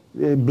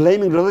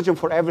 blaming religion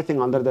for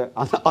everything under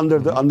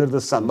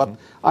the sun. But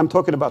I'm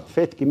talking about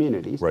faith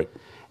communities. Right.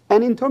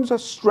 And in terms of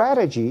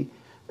strategy,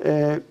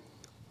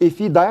 if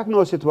we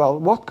diagnose it well,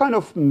 what kind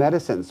of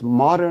medicines,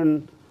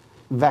 modern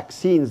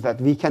vaccines that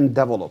we can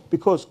develop?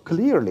 Because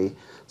clearly,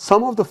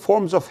 some of the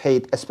forms of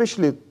hate,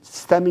 especially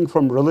stemming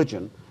from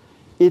religion,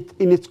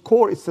 in its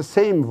core, it's the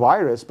same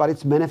virus, but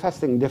it's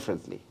manifesting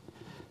differently.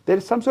 There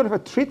is some sort of a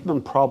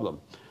treatment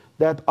problem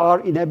that our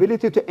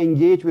inability to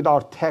engage with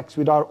our text,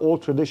 with our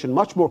old tradition,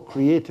 much more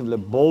creatively,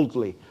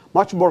 boldly,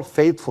 much more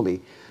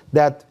faithfully,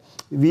 that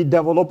we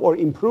develop or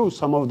improve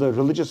some of the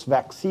religious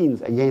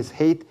vaccines against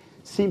hate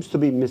seems to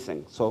be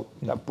missing. So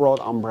that broad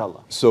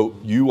umbrella. So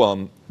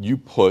you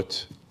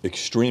put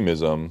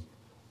extremism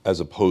as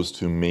opposed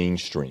to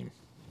mainstream.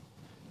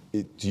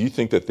 Do you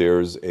think that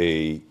there's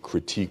a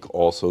critique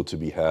also to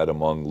be had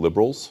among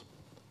liberals,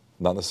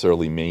 not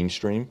necessarily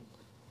mainstream?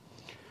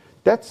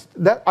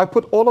 I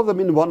put all of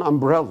them in one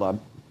umbrella.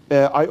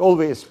 I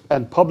always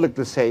and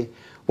publicly say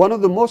one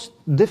of the most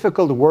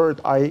difficult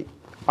word I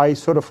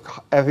sort of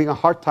having a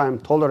hard time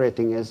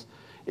tolerating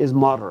is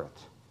moderate.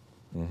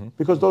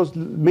 Because those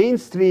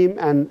mainstream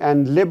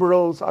and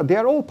liberals, they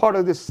are all part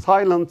of this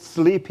silent,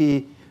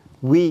 sleepy,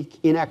 weak,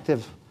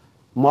 inactive,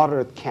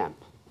 moderate camp.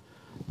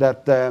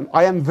 That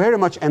I am very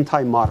much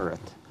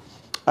anti-moderate.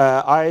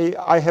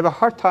 I have a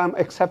hard time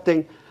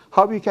accepting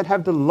how you can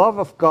have the love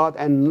of God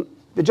and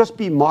just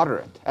be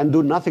moderate and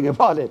do nothing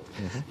about it,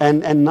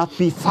 and not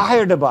be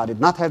fired about it,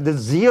 not have the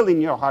zeal in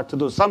your heart to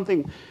do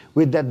something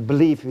with that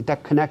belief, with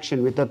that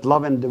connection, with that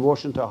love and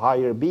devotion to a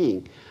higher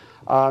being.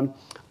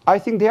 I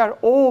think they are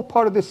all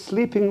part of this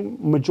sleeping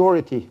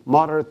majority,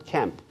 moderate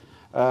camp,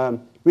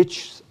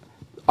 which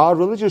our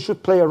religion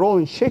should play a role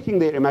in shaking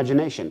their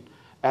imagination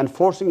and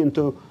forcing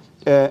into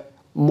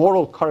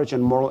moral courage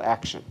and moral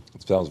action.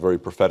 It sounds very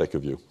prophetic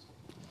of you.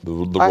 The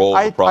role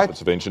of the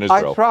prophets of ancient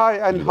Israel. I try,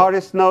 and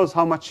Horace knows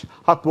how much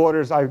hot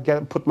waters I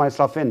put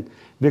myself in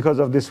because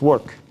of this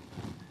work.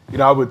 You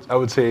know, I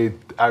would say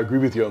I agree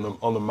with you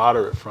on the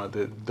moderate front,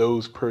 that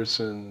those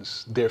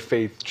persons, their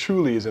faith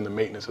truly is in the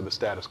maintenance of the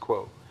status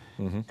quo,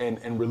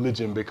 and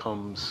religion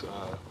becomes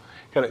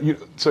kind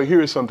of. So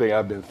here is something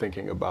I've been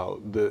thinking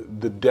about: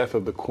 the death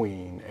of the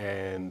Queen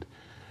and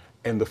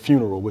the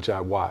funeral, which I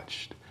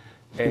watched,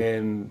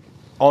 and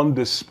on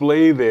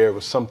display there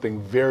was something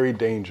very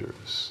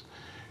dangerous.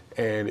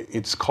 And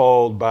it's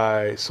called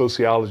by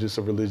sociologists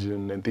of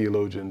religion and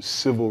theologians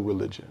civil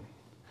religion.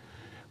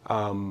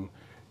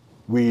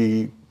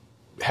 We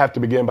have to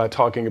begin by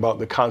talking about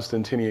the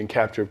Constantinian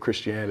capture of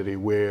Christianity,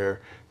 where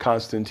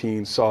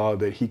Constantine saw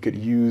that he could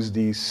use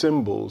these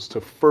symbols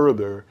to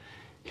further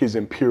his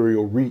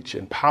imperial reach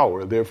and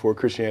power. Therefore,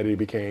 Christianity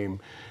became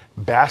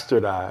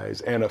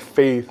bastardized, and a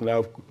faith.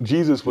 Now,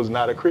 Jesus was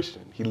not a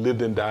Christian. He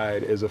lived and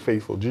died as a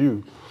faithful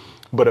Jew,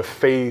 but a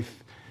faith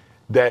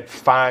that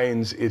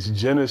finds its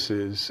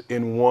genesis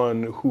in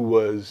one who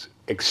was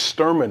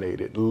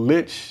exterminated,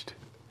 lynched,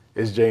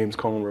 as James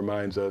Cone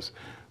reminds us,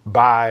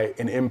 by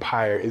an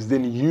empire, is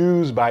then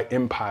used by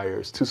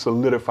empires to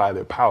solidify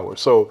their power.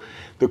 So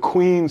the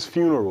Queen's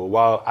funeral,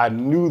 while I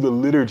knew the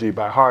liturgy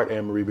by heart,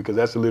 Anne-Marie, because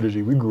that's the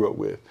liturgy we grew up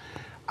with,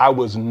 I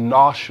was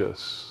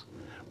nauseous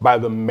by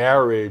the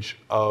marriage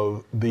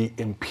of the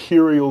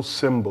imperial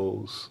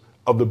symbols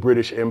of the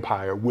British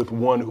Empire with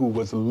one who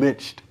was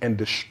lynched and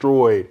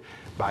destroyed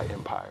by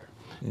empire.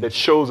 That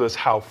shows us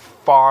how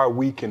far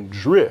we can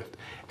drift.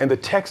 And the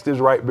text is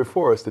right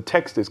before us. The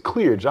text is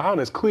clear. John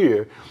is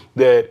clear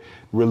that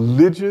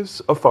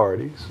religious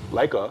authorities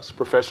like us,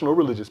 professional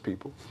religious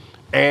people,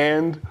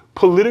 and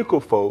political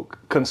folk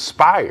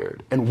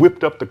conspired and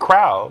whipped up the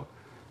crowd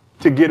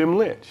to get him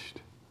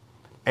lynched.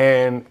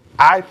 And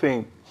I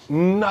think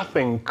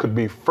nothing could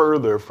be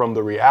further from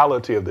the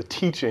reality of the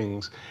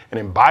teachings and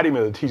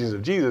embodiment of the teachings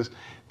of Jesus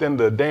than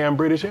the damn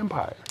British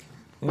Empire.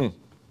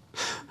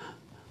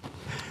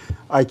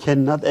 I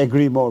cannot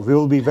agree more. We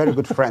will be very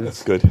good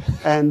friends. That's good.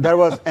 And there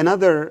was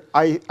another,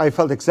 I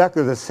felt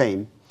exactly the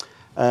same.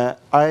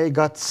 I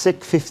got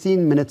sick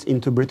 15 minutes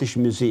into British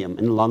Museum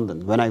in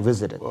London when I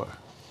visited. Boy.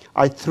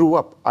 I threw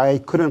up. I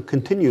couldn't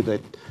continue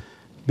it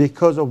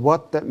because of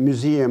what that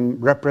museum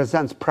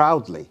represents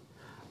proudly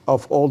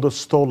of all the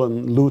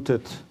stolen,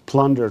 looted,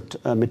 plundered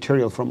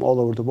material from all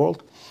over the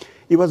world.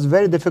 It was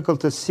very difficult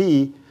to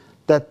see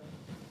that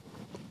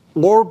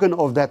organ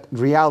of that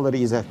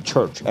reality is a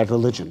church, a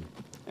religion,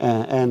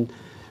 and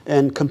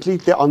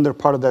completely under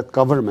part of that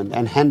government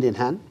and hand in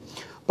hand.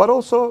 But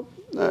also,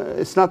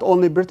 it's not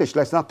only British.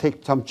 Let's not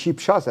take some cheap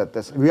shots at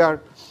this. We are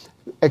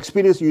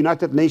experiencing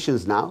United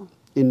Nations now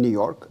in New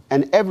York,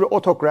 and every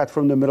autocrat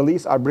from the Middle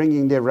East are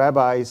bringing their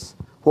rabbis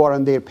who are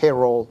on their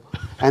payroll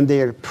and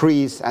their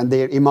priests and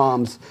their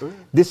imams,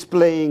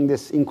 displaying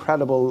this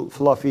incredible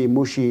fluffy,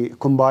 mushy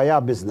kumbaya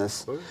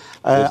business.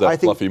 There's that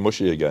fluffy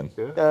mushy again.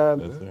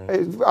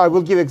 I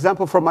will give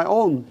example from my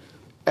own.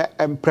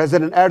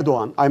 President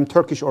Erdogan, I'm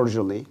Turkish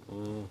originally,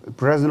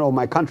 president of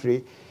my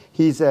country.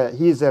 He's a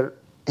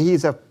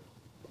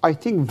I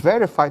think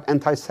verified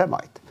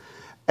anti-Semite,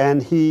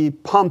 and he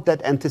pumped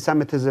that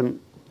anti-Semitism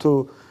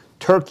to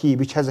Turkey,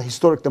 which has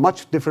a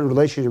much different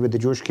relationship with the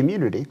Jewish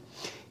community.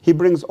 He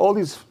brings all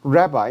these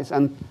rabbis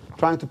and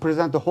trying to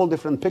present a whole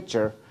different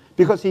picture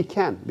because he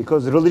can,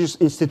 because religious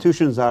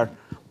institutions are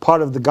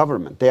part of the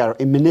government. They are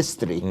a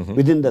ministry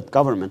within that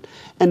government.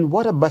 And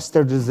what a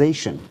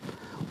bastardization.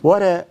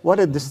 What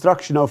a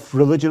destruction of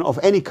religion of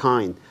any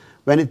kind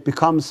when it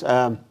becomes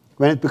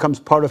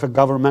part of a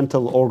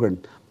governmental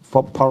organ,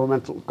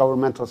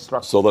 governmental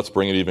structure. So let's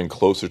bring it even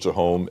closer to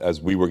home.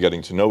 As we were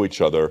getting to know each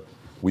other,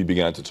 we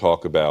began to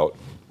talk about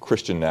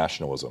Christian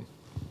nationalism.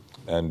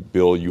 And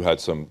Bill, you had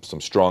some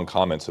strong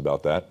comments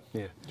about that.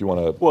 Yeah. Do you want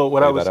to? Well,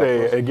 what I would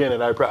say again,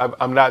 and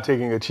I'm not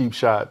taking a cheap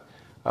shot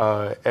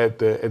at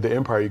the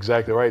empire. You're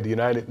exactly right.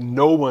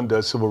 No one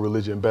does civil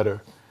religion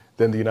better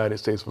than the United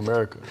States of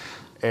America,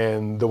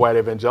 and the white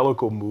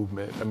evangelical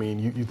movement. I mean,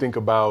 you think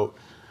about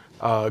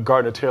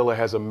Gardner Taylor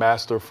has a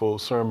masterful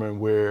sermon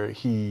where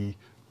he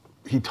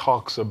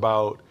talks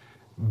about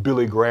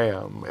Billy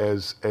Graham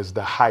as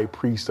the high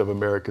priest of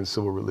American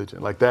civil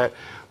religion. Like that,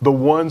 the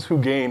ones who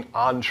gain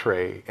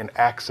entree and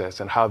access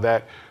and how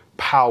that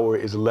power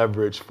is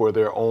leveraged for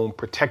their own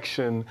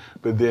protection,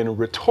 but then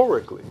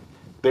rhetorically,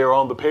 they're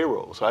on the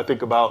payroll. So I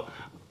think about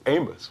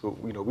Amos,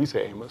 we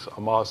say Amos,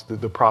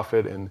 the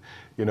prophet, and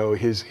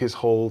his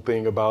whole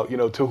thing about,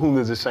 to whom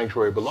does this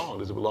sanctuary belong?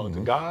 Does it belong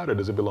to God or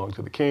does it belong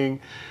to the king?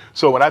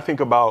 So when I think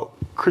about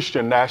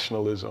Christian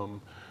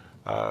nationalism,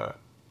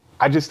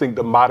 I just think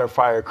the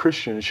modifier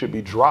Christian should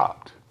be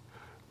dropped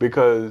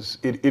because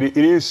it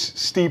is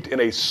steeped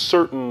in a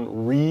certain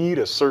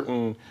a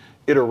certain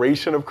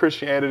iteration of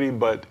Christianity,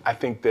 but I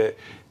think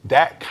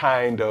that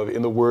kind of,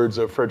 in the words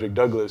of Frederick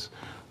Douglass,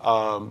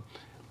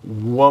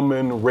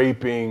 woman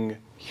raping,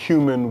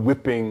 human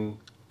whipping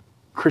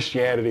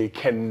Christianity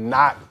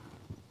cannot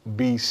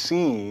be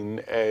seen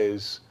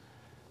as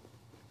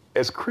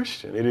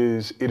Christian. It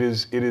is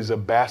a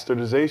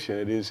bastardization.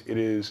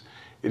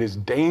 It is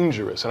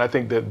dangerous. And I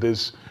think that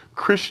this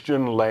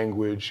Christian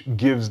language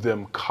gives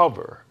them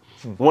cover.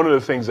 One of the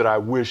things that I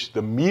wish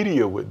the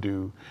media would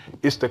do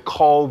is to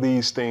call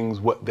these things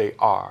what they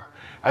are.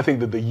 I think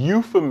that the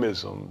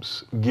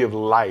euphemisms give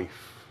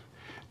life.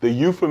 The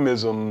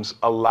euphemisms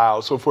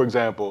allow, so for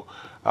example,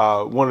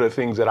 one of the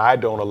things that I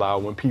don't allow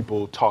when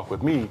people talk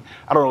with me,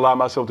 I don't allow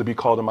myself to be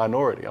called a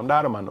minority. I'm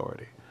not a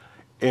minority.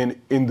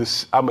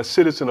 I'm a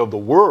citizen of the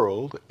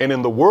world, and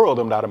in the world,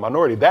 I'm not a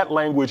minority. That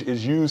language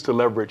is used to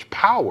leverage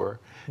power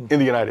in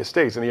the United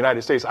States. In the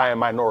United States, I am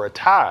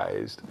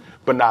minoritized,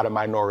 but not a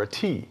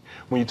minority.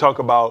 When you talk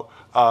about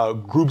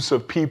groups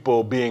of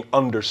people being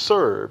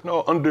underserved,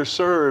 no,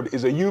 underserved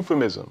is a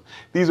euphemism.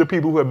 These are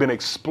people who have been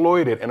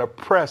exploited and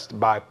oppressed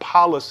by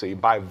policy,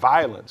 by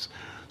violence.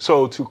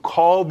 So to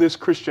call this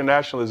Christian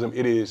nationalism,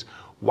 it is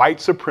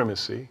white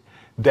supremacy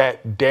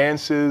that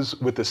dances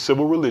with the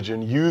civil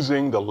religion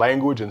using the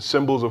language and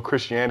symbols of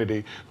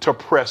Christianity to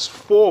press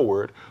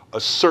forward a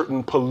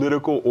certain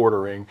political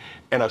ordering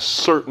and a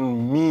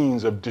certain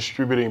means of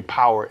distributing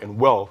power and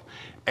wealth.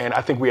 And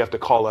I think we have to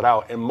call it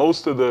out. And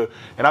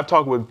and I've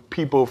talked with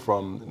people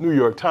from New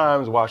York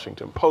Times,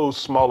 Washington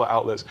Post, smaller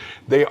outlets,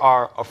 they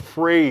are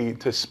afraid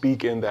to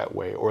speak in that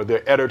way, or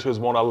their editors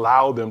won't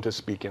allow them to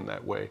speak in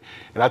that way.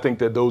 And I think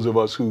that those of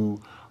us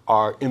who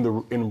are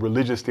in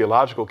religious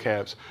theological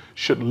camps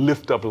should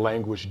lift up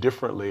language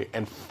differently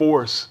and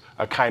force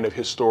a kind of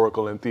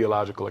historical and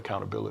theological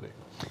accountability.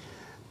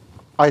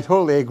 I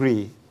totally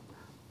agree.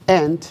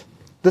 And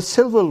the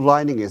silver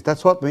lining is,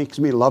 that's what makes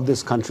me love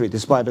this country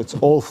despite its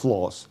all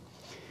flaws.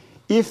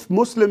 If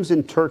Muslims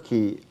in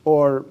Turkey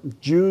or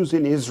Jews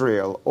in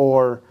Israel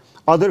or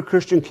other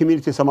Christian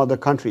communities in some other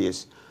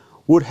countries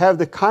would have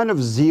the kind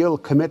of zeal,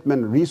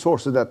 commitment,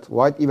 resources that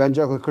white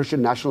evangelical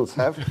Christian nationalists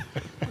have,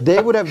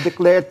 they would have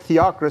declared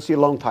theocracy a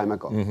long time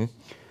ago.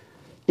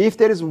 If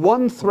there is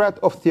one threat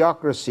of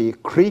theocracy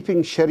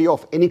creeping Sharia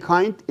of any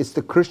kind, it's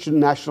the Christian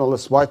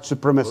nationalist, white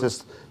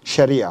supremacist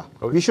Sharia.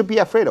 We should be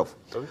afraid of.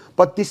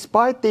 But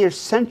despite their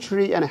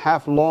century and a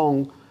half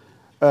long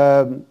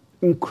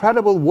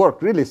incredible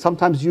work, really,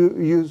 sometimes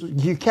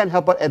you can't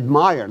help but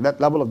admire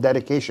that level of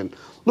dedication.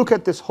 Look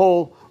at this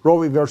whole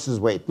Roe v. versus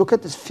Wade. Look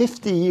at this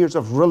 50 years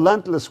of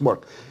relentless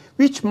work.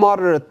 Which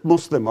moderate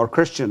Muslim or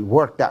Christian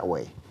worked that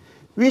way?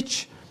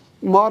 Which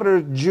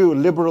moderate Jew,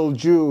 liberal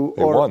Jew,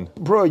 they won.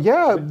 Bro,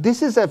 yeah,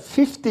 this is a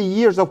 50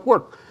 years of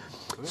work.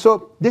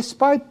 So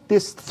despite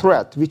this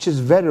threat, which is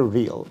very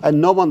real, and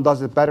no one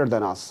does it better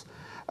than us,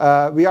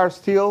 we are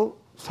still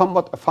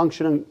somewhat a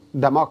functioning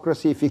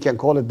democracy, if you can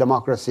call it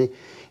democracy.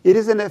 It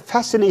is a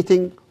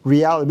fascinating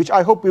reality, which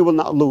I hope we will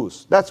not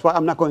lose. That's why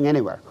I'm not going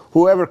anywhere.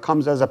 Whoever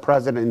comes as a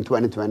president in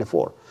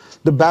 2024.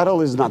 The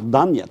battle is not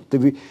done yet.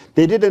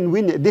 They didn't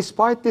win it.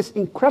 Despite this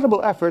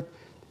incredible effort,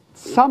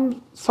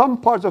 some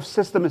parts of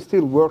system is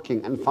still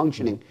working and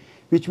functioning,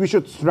 which we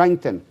should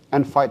strengthen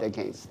and fight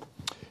against.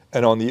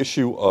 And on the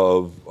issue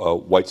of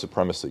white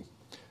supremacy,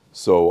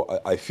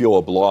 so I feel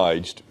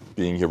obliged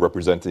being here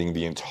representing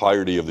the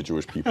entirety of the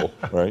Jewish people,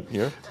 right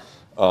here.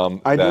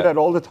 I do that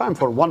all the time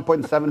for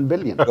 1.7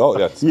 billion. Oh,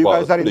 that's you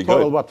guys are in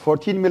total, good. what,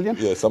 14 million?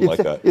 Yeah, something like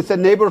that. It's a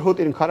neighborhood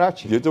in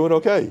Karachi. You're doing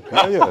okay.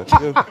 Yeah.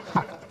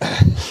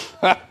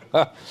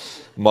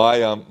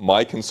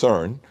 My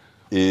concern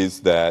is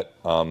that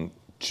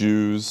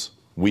Jews,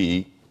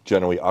 we,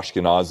 generally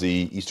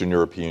Ashkenazi, Eastern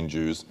European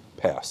Jews,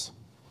 pass.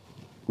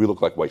 We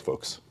look like white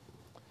folks.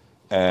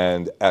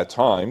 And at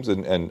times,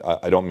 and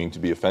I don't mean to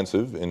be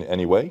offensive in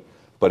any way,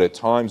 but at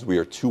times we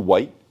are too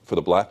white for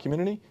the black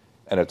community,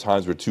 and at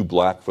times we're too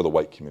black for the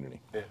white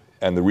community. Yeah.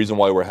 And the reason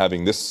why we're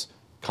having this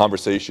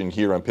conversation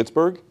here in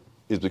Pittsburgh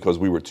is because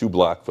we were too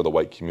black for the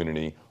white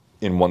community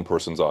in one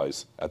person's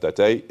eyes at that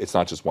day. It's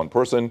not just one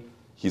person,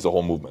 he's a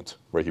whole movement,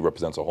 right? He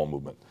represents a whole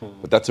movement.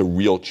 But that's a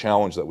real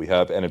challenge that we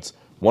have, and it's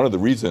one of the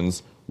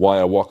reasons why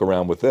I walk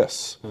around with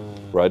this,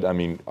 right? I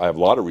mean, I have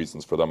a lot of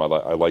reasons for them. I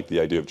like the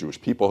idea of Jewish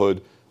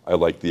peoplehood. I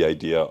like the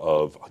idea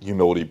of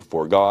humility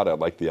before God. I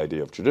like the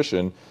idea of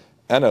tradition.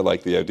 And I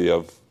like the idea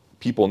of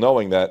people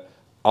knowing that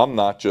I'm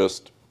not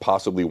just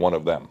possibly one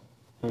of them,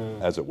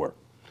 as it were.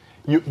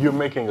 You're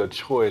making a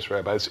choice,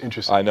 Rabbi. It's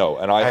interesting. I know,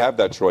 and I have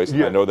that choice,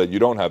 and I know that you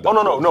don't have that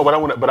choice. No,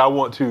 but I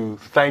want to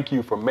thank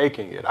you for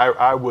making it.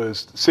 I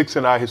was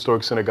 6th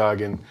Historic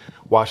Synagogue in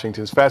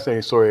Washington. It's a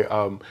fascinating story.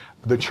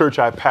 The church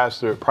I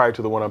pastored prior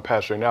to the one I'm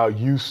pastoring now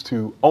used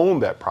to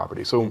own that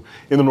property. So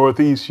in the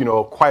Northeast,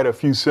 quite a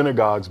few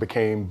synagogues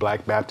became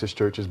Black Baptist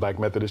churches, Black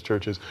Methodist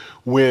churches,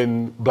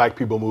 when Black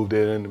people moved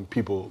in and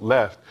people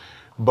left.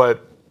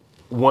 But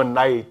one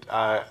night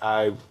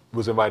I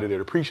was invited there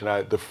to preach,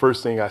 and the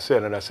first thing I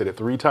said, and I said it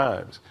 3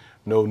 times,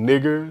 no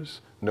niggers,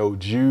 no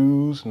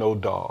Jews, no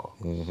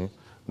dogs.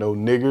 No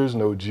niggers,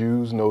 no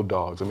Jews, no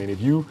dogs. I mean, if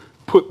you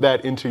put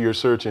that into your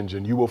search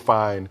engine, you will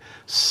find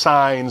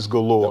signs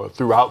galore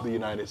throughout the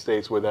United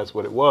States where that's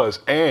what it was.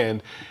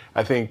 And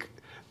I think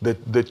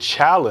the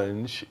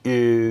challenge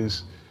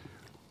is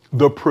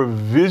the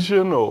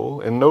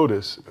provisional, and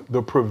notice,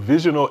 the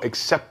provisional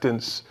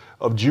acceptance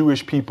of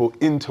Jewish people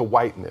into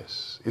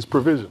whiteness is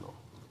provisional,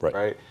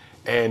 right?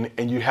 And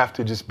you have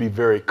to just be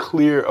very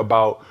clear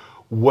about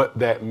what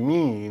that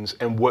means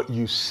and what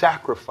you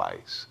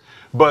sacrifice.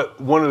 But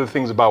one of the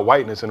things about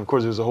whiteness, and of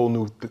course there's a whole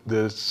new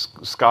this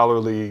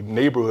scholarly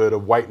neighborhood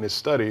of whiteness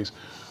studies,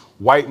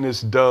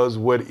 whiteness does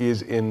what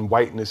is in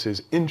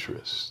whiteness's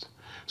interest.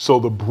 So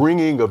the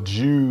bringing of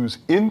Jews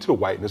into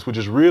whiteness, which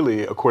is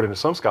really, according to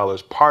some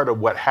scholars, part of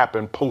what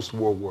happened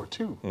post-World War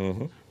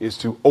II, is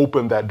to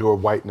open that door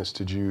of whiteness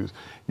to Jews.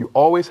 You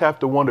always have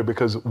to wonder,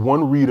 because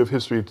one read of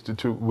history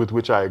with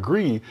which I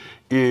agree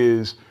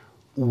is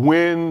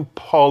when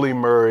Pauli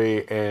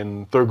Murray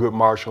and Thurgood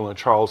Marshall and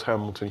Charles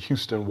Hamilton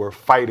Houston were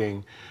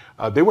fighting,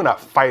 they were not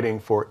fighting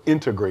for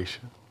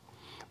integration.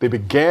 They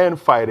began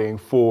fighting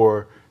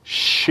for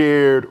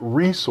shared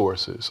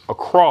resources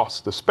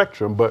across the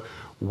spectrum, but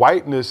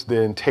whiteness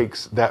then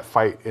takes that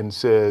fight and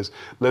says,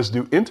 let's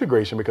do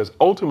integration, because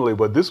ultimately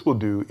what this will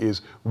do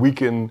is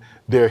weaken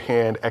their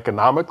hand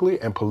economically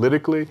and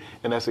politically,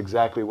 and that's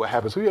exactly what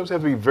happens. So you have to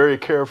be very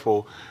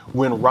careful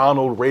when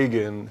Ronald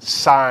Reagan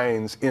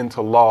signs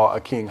into law a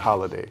King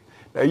holiday.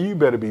 Now you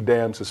better be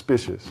damn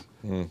suspicious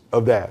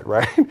of that,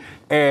 right?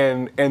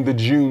 And the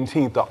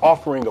Juneteenth, the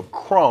offering of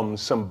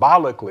crumbs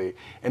symbolically,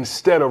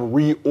 instead of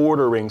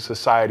reordering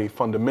society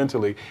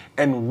fundamentally,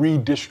 and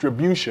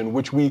redistribution,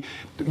 which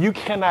you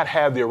cannot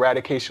have the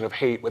eradication of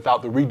hate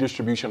without the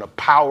redistribution of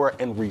power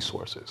and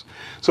resources.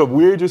 So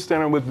we're just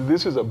standing with,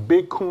 this is a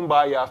big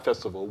kumbaya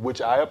festival,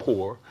 which I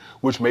abhor,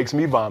 which makes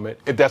me vomit,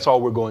 if that's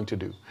all we're going to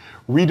do.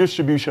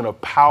 Redistribution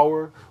of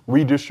power,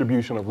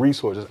 redistribution of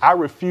resources. I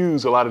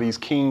refuse a lot of these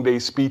King Day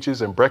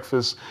speeches and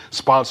breakfasts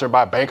sponsored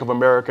by Bank of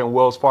America and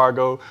Wells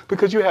Fargo,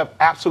 because you have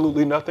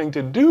absolutely nothing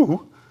to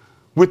do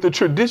with the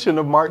tradition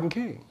of Martin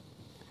King.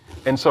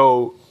 And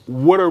so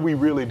what are we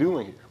really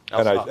doing here?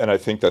 And I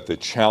think that the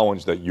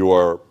challenge that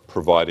you're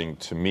providing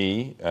to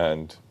me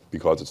and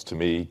because it's to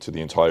me, to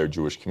the entire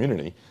Jewish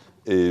community,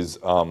 is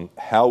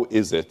how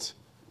is it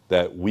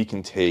that we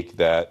can take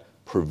that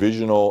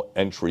provisional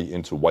entry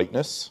into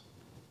whiteness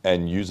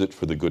and use it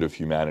for the good of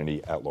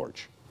humanity at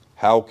large?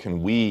 How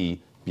can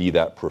we be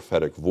that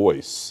prophetic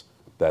voice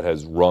that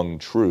has rung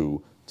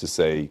true to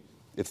say,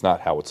 it's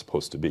not how it's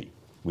supposed to be?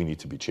 We need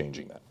to be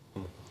changing that.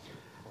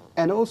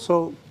 And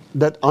also,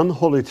 that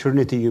unholy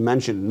trinity you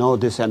mentioned, know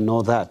this and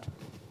know that.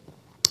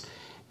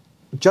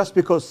 Just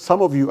because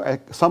some of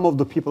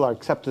the people are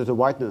accepted to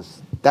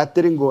whiteness, that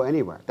didn't go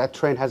anywhere. That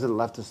train hasn't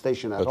left the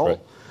station at all. Right.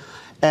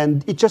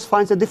 And it just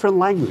finds a different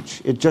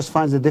language. It just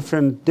finds a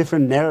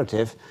different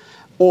narrative,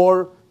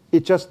 or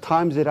it just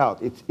times it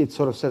out. It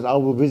sort of says, I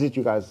will visit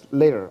you guys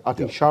later. I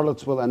think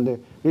Charlottesville and the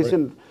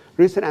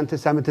recent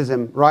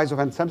anti-Semitism, rise of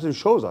anti-Semitism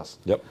shows us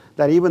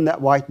that even that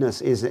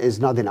whiteness is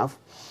not enough.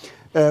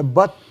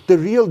 But the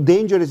real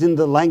danger is in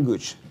the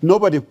language.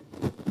 Nobody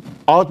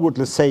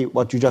outwardly say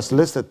what you just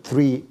listed,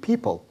 3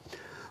 people.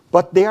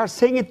 But they are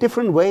saying it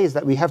different ways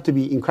that we have to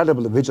be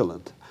incredibly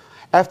vigilant.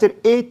 After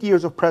 8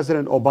 years of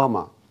President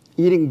Obama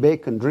eating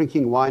bacon,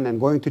 drinking wine, and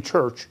going to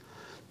church,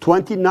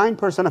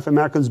 29% of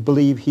Americans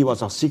believe he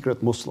was a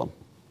secret Muslim.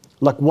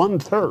 Like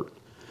 1/3.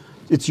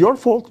 It's your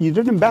fault you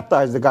didn't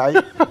baptize the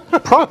guy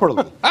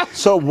properly.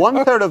 So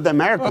 1/3 of the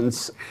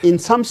Americans, in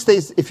some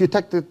states, if you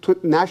take the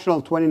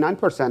national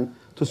 29%,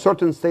 to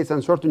certain states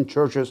and certain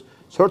churches,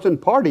 certain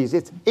parties,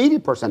 it's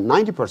 80%,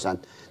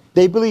 90%.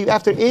 They believe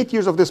after 8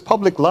 years of this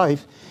public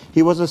life,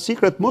 he was a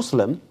secret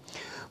Muslim.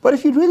 But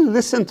if you really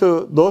listen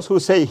to those who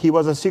say he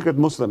was a secret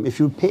Muslim, if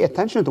you pay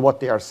attention to what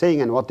they are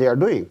saying and what they are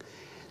doing,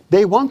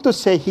 they want to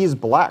say he's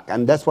black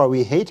and that's why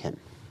we hate him.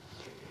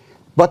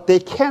 But they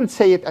can't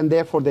say it and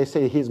therefore they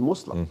say he's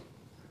Muslim.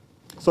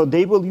 So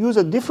they will use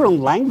a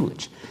different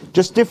language,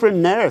 just different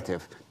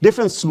narrative,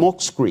 different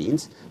smoke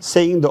screens,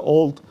 saying the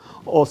old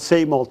or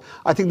same old.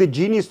 I think the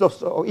genius of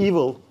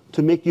evil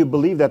to make you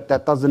believe that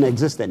that doesn't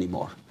exist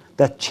anymore.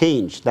 That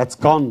changed, that's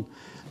gone.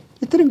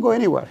 It didn't go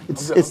anywhere.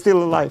 It's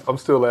still alive. I'm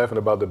still laughing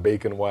about the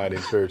bacon wine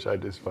in church.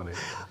 It's funny.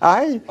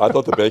 I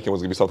thought the bacon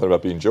was going to be something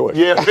about being Jewish.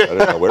 Yeah. I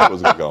didn't know where it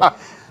was going to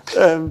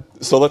go.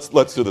 So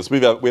let's do this. We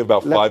have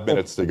about 5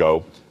 minutes to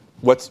go.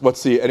 Let's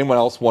see. Anyone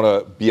else want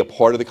to be a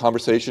part of the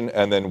conversation?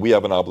 And then we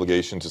have an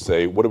obligation to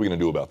say, what are we going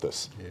to do about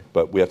this? Yeah.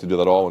 But we have to do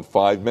that all in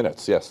 5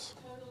 minutes. Yes.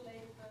 Total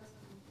layperson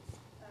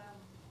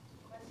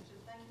question.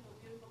 Thank you for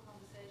a beautiful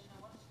conversation. I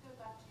wanted to go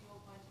back to your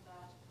point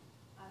about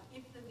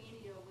if the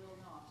media will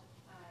not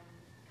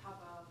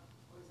cover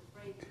or is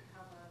afraid to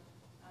cover,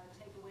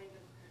 take away the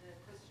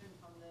Christian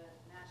from the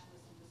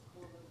nationalists and just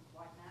call them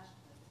white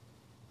nationalists,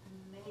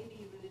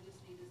 maybe religious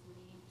leaders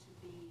need to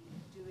be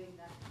doing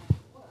that kind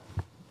of work.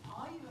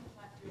 Are you in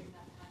fact doing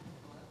that kind of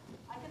work?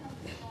 I can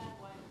understand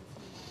why it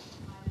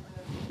seems kind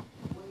of a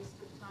waste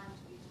of time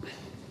to be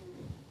talking to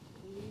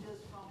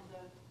leaders from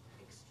the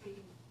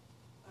extreme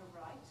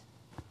right,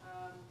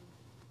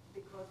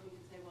 because we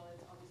can say, well,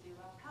 it's obviously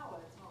about power,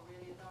 it's not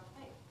really about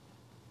faith.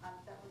 And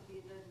that would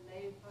be the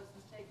lay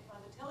person's take in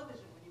front of the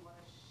television when you want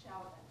to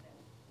shout at them.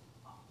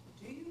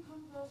 Do you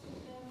converse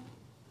with them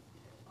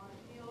on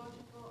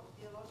theological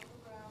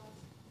grounds?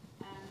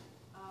 And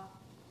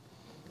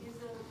is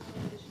there a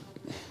coalition of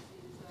religious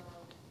leaders that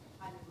are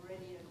kind of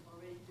ready and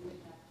already doing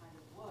that kind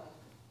of work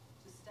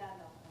to stand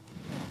up and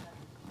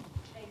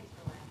change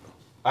the language?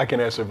 I can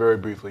answer very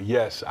briefly.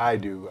 Yes, I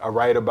do. I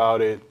write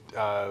about it.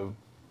 I've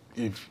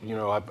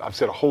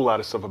said a whole lot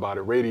of stuff about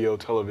it. Radio,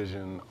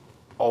 television,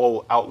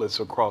 all outlets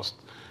across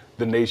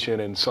the nation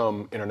and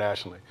some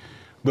internationally.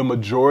 The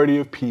majority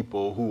of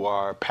people who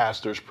are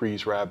pastors,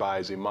 priests,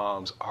 rabbis,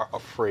 imams are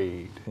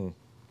afraid.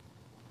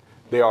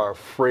 They are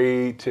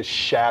afraid to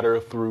shatter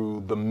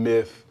through the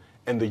myth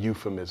and the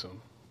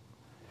euphemism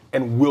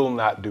and will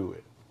not do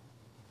it.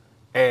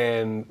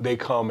 And they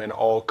come in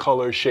all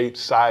colors,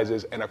 shapes,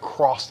 sizes, and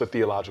across the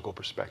theological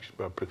perspective.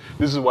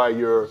 This is why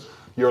your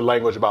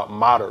language about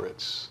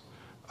moderates,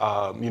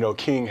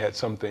 King had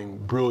something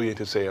brilliant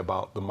to say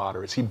about the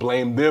moderates. He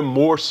blamed them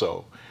more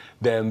so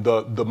than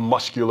the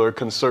muscular,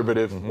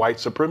 conservative white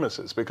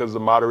supremacists, because the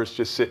moderates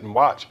just sit and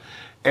watch.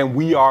 And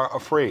we are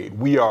afraid.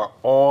 We are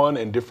on,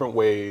 in different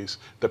ways,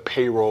 the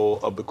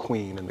payroll of the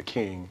queen and the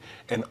king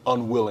and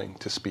unwilling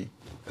to speak.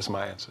 That's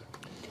my answer.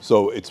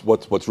 So it's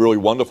what's really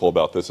wonderful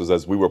about this is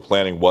as we were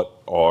planning what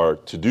our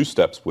to-do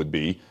steps would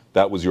be,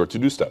 that was your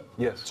to-do step.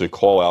 Yes. To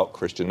call out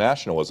Christian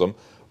nationalism.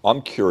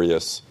 I'm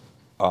curious,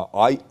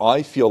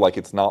 I feel like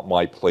it's not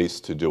my place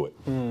to do it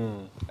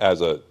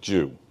as a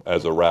Jew,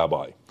 as a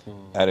rabbi.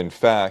 And in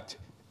fact,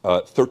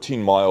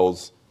 13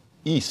 miles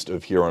east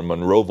of here in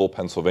Monroeville,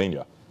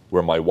 Pennsylvania,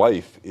 where my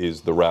wife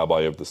is the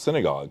rabbi of the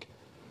synagogue,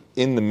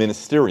 in the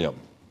ministerium,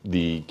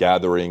 the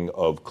gathering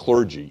of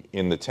clergy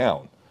in the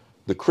town,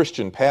 the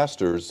Christian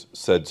pastors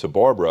said to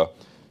Barbara,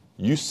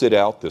 you sit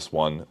out this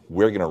one,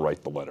 we're going to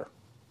write the letter.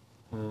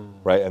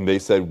 Right? And they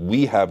said,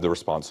 we have the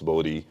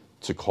responsibility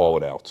to call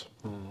it out.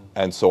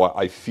 And so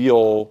I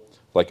feel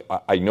like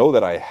I know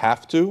that I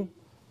have to,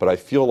 but I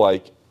feel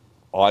like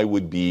I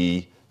would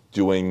be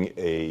doing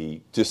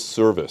a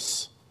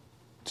disservice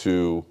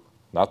to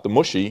not the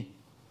mushy,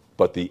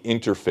 but the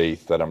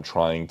interfaith that I'm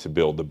trying to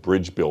build, the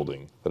bridge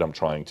building that I'm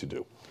trying to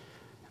do.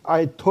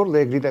 I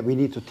totally agree that we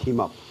need to team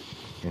up.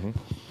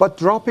 But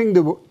dropping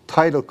the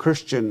title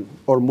Christian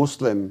or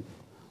Muslim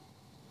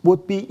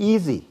would be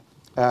easy,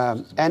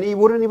 and it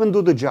wouldn't even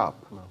do the job.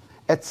 No.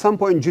 At some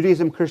point in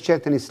Judaism,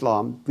 Christianity, and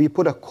Islam, we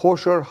put a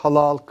kosher,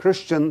 halal,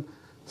 Christian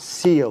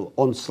seal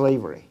on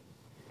slavery.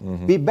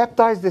 We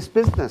baptize this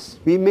business.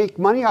 We make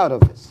money out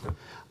of this.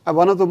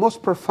 One of the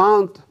most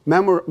profound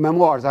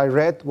memoirs I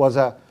read was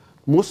a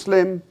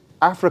Muslim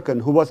African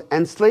who was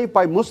enslaved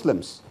by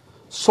Muslims,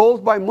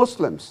 sold by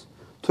Muslims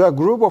to a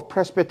group of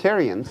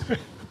Presbyterians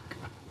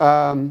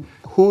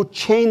who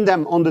chained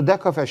them on the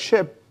deck of a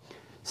ship,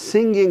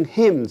 singing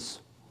hymns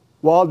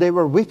while they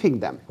were whipping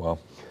them. Wow.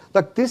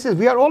 Like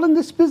we are all in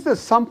this business.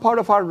 Some part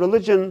of our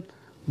religion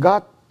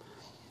got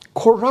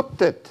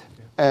corrupted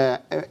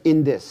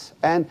in this.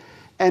 And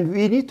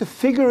we need to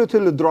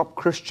figuratively drop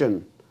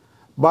Christian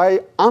by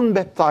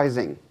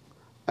unbaptizing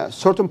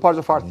certain parts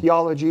of our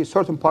theology,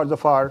 certain parts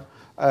of our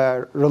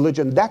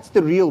religion. That's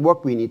the real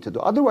work we need to do.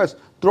 Otherwise,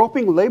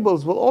 dropping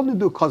labels will only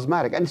do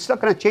cosmetic, and it's not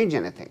going to change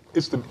anything.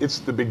 It's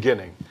the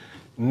beginning.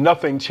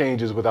 Nothing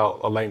changes without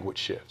a language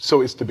shift.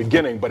 So it's the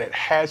beginning, but it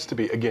has to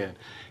be, again,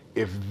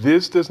 if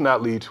this does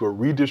not lead to a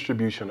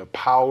redistribution of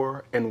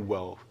power and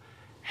wealth,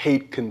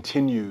 hate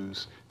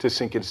continues to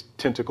sink its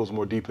tentacles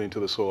more deeply into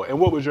the soil. And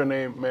what was your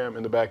name, ma'am,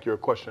 in the back, your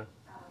question?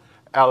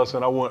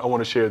 Allison, I want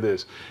to share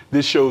this.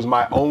 This shows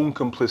my own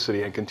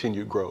complicity and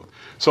continued growth.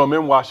 So I'm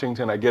in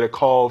Washington. I get a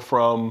call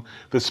from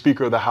the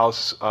Speaker of the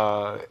House,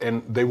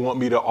 and they want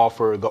me to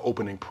offer the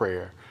opening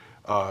prayer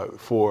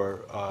for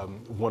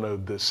one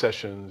of the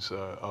sessions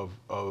of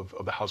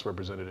the House of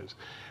Representatives,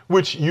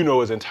 which you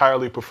know is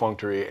entirely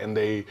perfunctory, and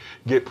they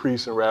get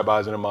priests and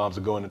rabbis and imams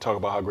to go in and talk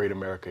about how great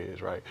America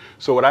is, right?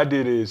 So what I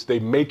did is they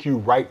make you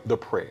write the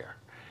prayer.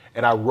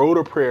 And I wrote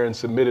a prayer and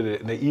submitted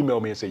it, and they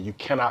emailed me and said, you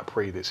cannot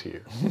pray this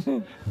here.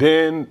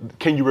 Then,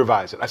 can you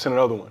revise it? I sent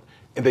another one,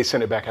 and they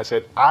sent it back. I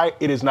said,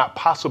 it is not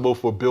possible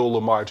for Bill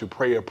Lamar to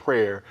pray a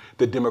prayer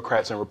that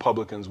Democrats and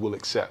Republicans will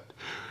accept.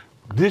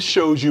 This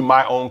shows you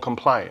my own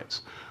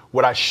compliance.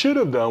 What I should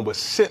have done was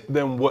sent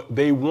them what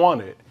they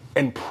wanted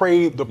and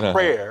prayed the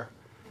prayer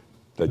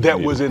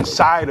that was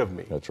inside of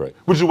me. That's right.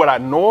 Which is what I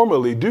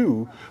normally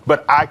do,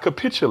 but I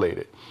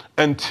capitulated.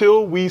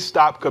 Until we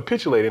stop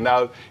capitulating.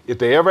 Now, if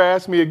they ever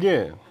ask me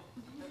again,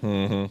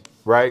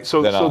 right?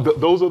 So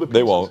those are the pieces.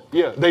 They won't.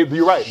 Yeah,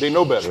 you're right. They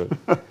know better.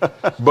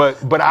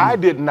 but I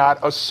did not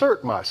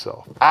assert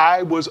myself.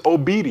 I was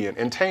obedient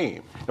and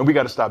tame, and we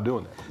got to stop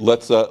doing that.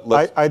 Let's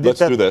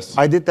do this.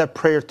 I did that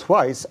prayer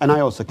twice, and I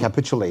also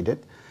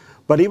capitulated.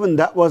 But even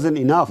that wasn't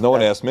enough. No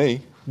one asked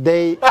me.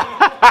 They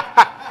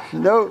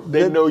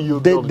know you.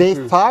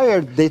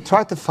 They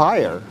tried to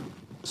fire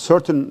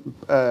certain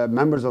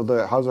members of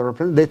the House of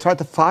Representatives. They tried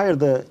to fire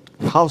the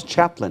House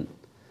chaplain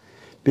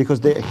because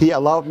he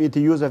allowed me to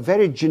use a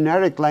very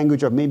generic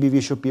language of maybe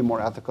we should be more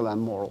ethical and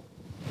moral.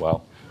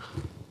 Wow.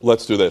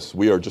 Let's do this.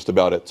 We are just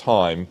about at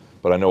time,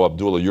 but I know,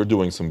 Abdullah, you're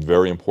doing some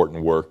very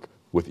important work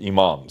with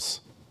imams.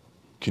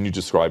 Can you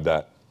describe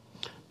that?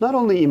 Not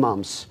only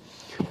imams.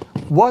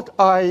 What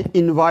I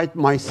invite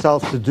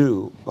myself to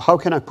do, how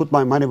can I put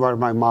my money where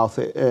my mouth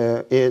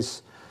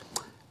is,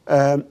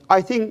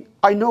 I think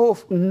I know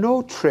of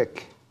no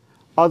trick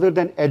other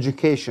than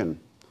education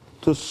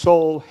to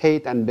solve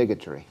hate and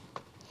bigotry.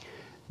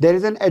 There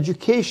is an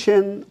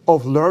education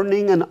of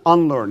learning and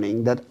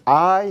unlearning that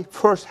I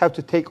first have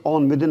to take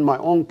on within my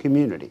own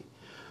community.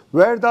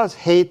 Where does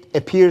hate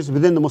appears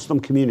within the Muslim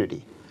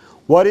community?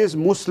 What is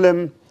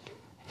Muslim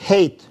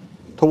hate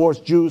towards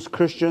Jews,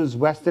 Christians,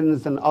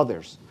 Westerners, and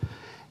others?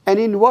 And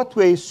in what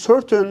way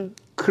certain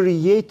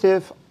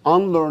creative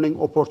unlearning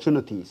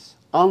opportunities,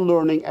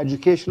 unlearning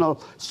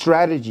educational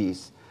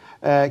strategies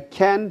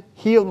can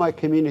heal my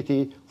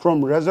community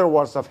from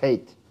reservoirs of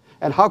hate?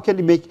 And how can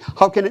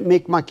it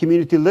make my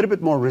community a little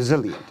bit more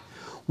resilient?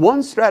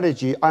 One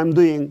strategy I'm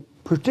doing,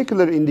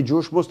 particularly in the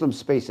Jewish Muslim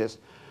spaces,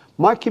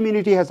 my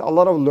community has a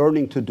lot of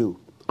learning to do,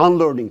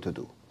 unlearning to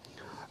do.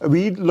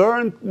 We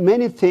learned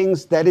many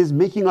things that is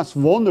making us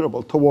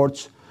vulnerable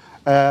towards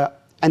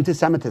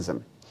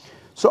anti-Semitism.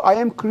 So I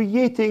am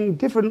creating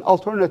different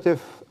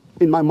alternative,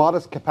 in my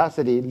modest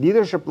capacity,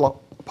 leadership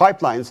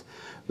pipelines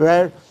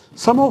where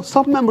some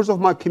members of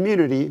my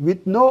community,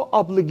 with no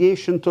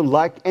obligation to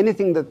like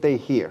anything that they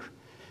hear,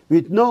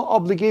 with no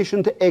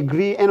obligation to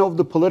agree any of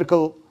the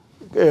political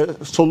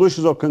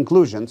solutions or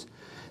conclusions,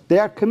 they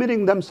are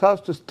committing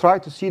themselves to try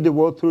to see the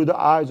world through the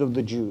eyes of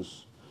the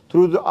Jews,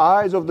 through the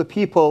eyes of the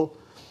people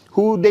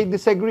who they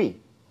disagree.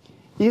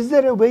 Is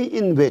there a way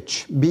in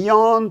which,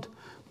 beyond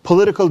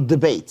political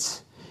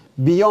debates,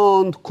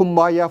 beyond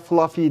kumbaya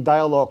fluffy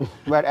dialogue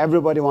where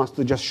everybody wants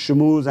to just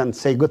schmooze and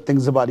say good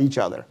things about each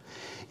other,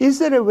 is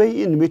there a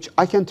way in which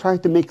I can try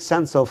to make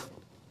sense of?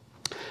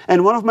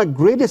 And one of my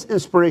greatest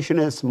inspiration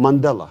is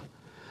Mandela.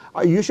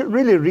 You should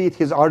really read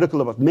his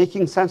article about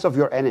making sense of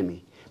your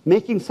enemy,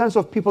 making sense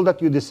of people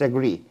that you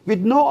disagree,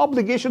 with no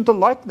obligation to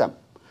like them.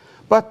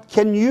 But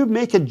can you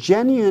make a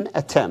genuine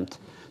attempt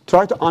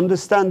try to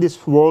understand this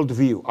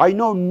worldview. I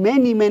know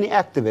many, many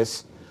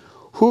activists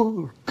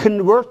who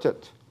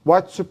converted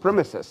white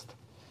supremacists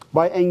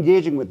by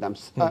engaging with them.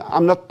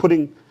 I'm not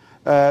putting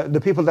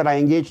the people that I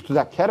engage to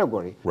that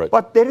category. Right.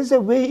 But there is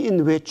a way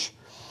in which,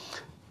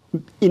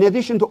 in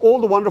addition to all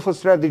the wonderful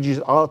strategies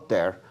out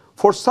there,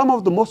 for some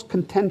of the most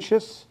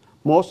contentious,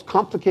 most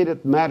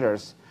complicated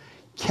matters,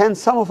 can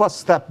some of us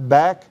step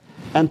back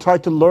and try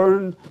to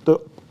learn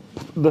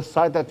the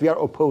side that we are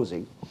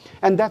opposing?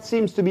 And that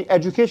seems to be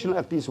educational,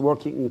 at least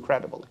working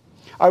incredibly.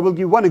 I will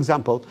give one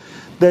example.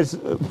 There's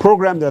a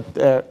program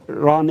that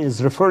Ron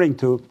is referring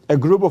to, a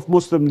group of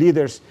Muslim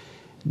leaders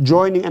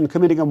joining and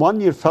committing a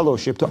one-year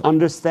fellowship to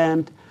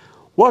understand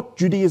what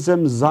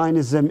Judaism,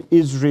 Zionism,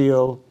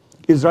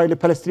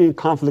 Israeli-Palestinian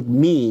conflict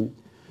mean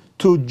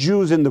to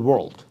Jews in the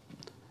world.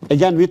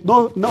 Again, with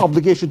no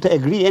obligation to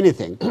agree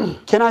anything.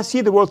 Can I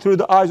see the world through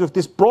the eyes of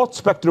this broad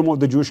spectrum of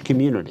the Jewish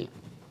community?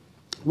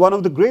 One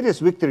of the greatest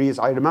victories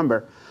I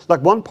remember,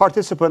 like one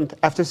participant,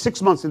 after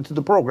 6 months into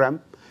the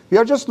program, we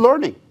are just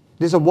learning.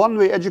 This is a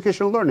one-way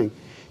educational learning.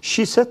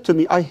 She said to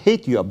me, I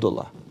hate you,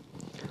 Abdullah.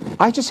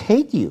 I just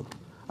hate you.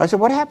 I said,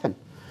 what happened?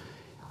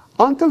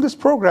 Until this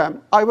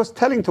program, I was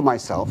telling to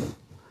myself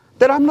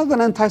that I'm not an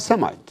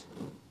anti-Semite.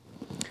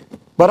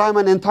 But I'm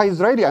an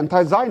anti-Israeli,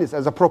 anti-Zionist,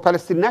 as a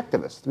pro-Palestinian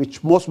activist,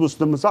 which most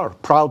Muslims are,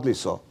 proudly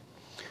so.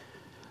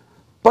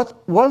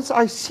 But once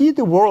I see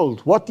the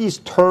world, what these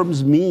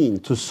terms mean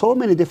to so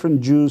many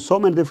different Jews, so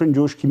many different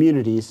Jewish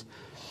communities,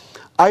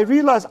 I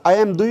realize I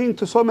am doing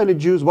to so many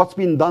Jews what's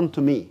been done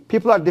to me.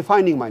 People are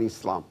defining my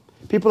Islam.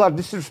 People are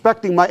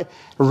disrespecting my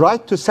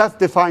right to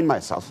self-define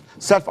myself,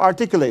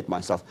 self-articulate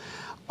myself.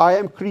 I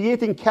am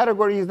creating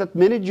categories that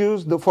many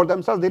Jews, for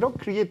themselves, they don't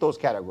create those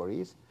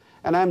categories.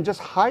 And I'm just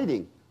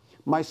hiding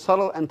my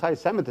subtle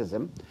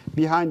anti-Semitism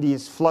behind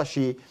these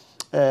flashy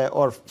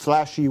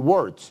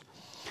words.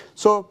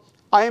 So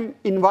I am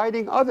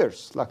inviting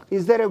others. Like,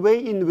 is there a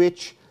way in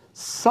which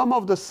some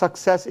of the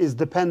success is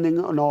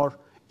depending on our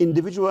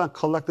individual and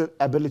collective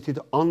ability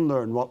to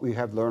unlearn what we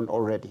have learned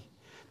already?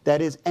 That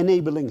is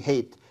enabling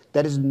hate,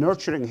 that is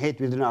nurturing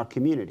hate within our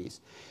communities.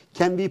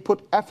 Can we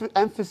put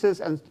emphasis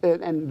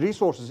and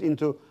resources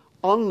into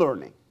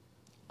unlearning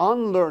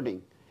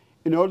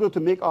in order to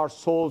make our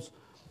souls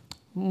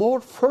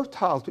more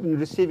fertile in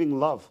receiving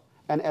love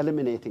and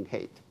eliminating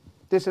hate?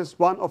 This is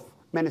one of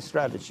many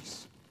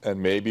strategies.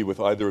 And maybe with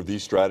either of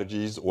these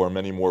strategies or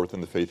many more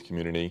within the faith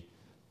community,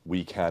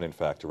 we can in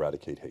fact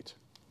eradicate hate.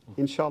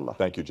 Inshallah.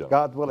 Thank you, gentlemen.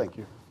 God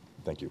willing.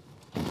 Thank you.